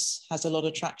voice has a lot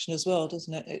of traction as well,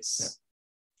 doesn't it?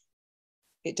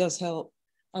 It does help.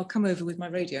 I'll come over with my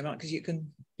radio, Mark, because you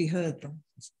can be heard.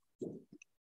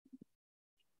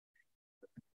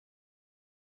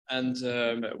 And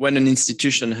when an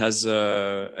institution has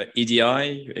a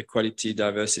EDI, equality,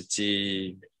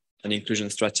 diversity, and inclusion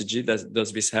strategy,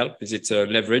 does this help? Is it a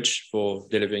leverage for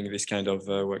delivering this kind of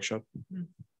workshop?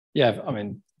 Yeah, I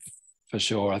mean, for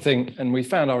sure. I think, and we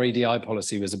found our EDI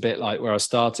policy was a bit like where I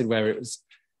started, where it was,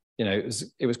 you know,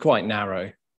 it was quite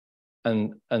narrow,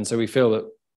 and so we feel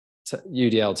that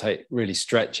UDL really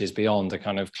stretches beyond a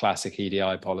kind of classic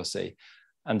EDI policy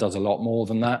and does a lot more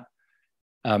than that.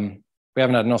 We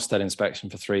haven't had an Ofsted inspection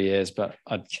for 3 years, but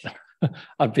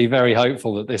I'd be very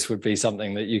hopeful that this would be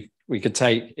something that we could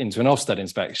take into an Ofsted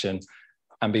inspection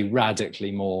and be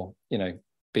radically more, you know,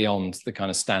 beyond the kind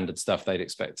of standard stuff they'd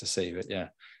expect to see. But yeah,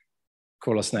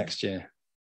 call us next year.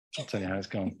 I'll tell you how it's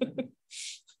gone.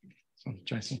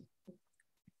 Jason.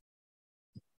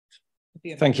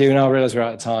 Thank you. And I realise we're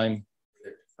out of time.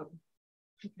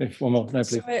 If one more, no,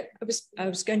 please. So I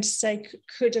was going to say,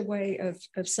 could a way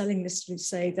of selling this to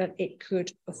say that it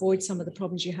could avoid some of the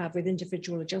problems you have with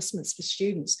individual adjustments for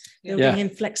students, building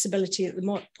in flexibility at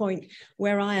the point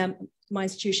where I am, my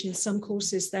institution, in some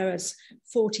courses, there is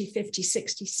 40, 50,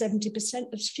 60,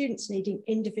 70% of students needing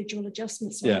individual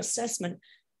adjustments on assessment.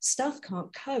 Staff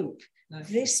can't cope. No.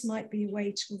 This might be a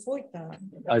way to avoid that.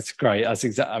 That's great. That's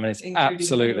exactly, I mean, it's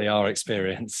absolutely our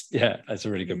experience. Yeah, that's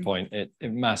a really good point. It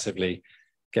massively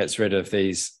gets rid of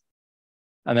these,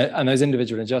 and those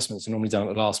individual adjustments are normally done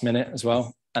at the last minute as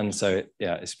well. And so,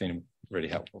 yeah, it's been really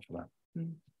helpful for that.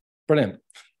 Brilliant.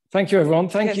 Thank you, everyone.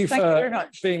 Thank you for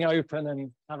being open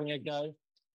and having a go.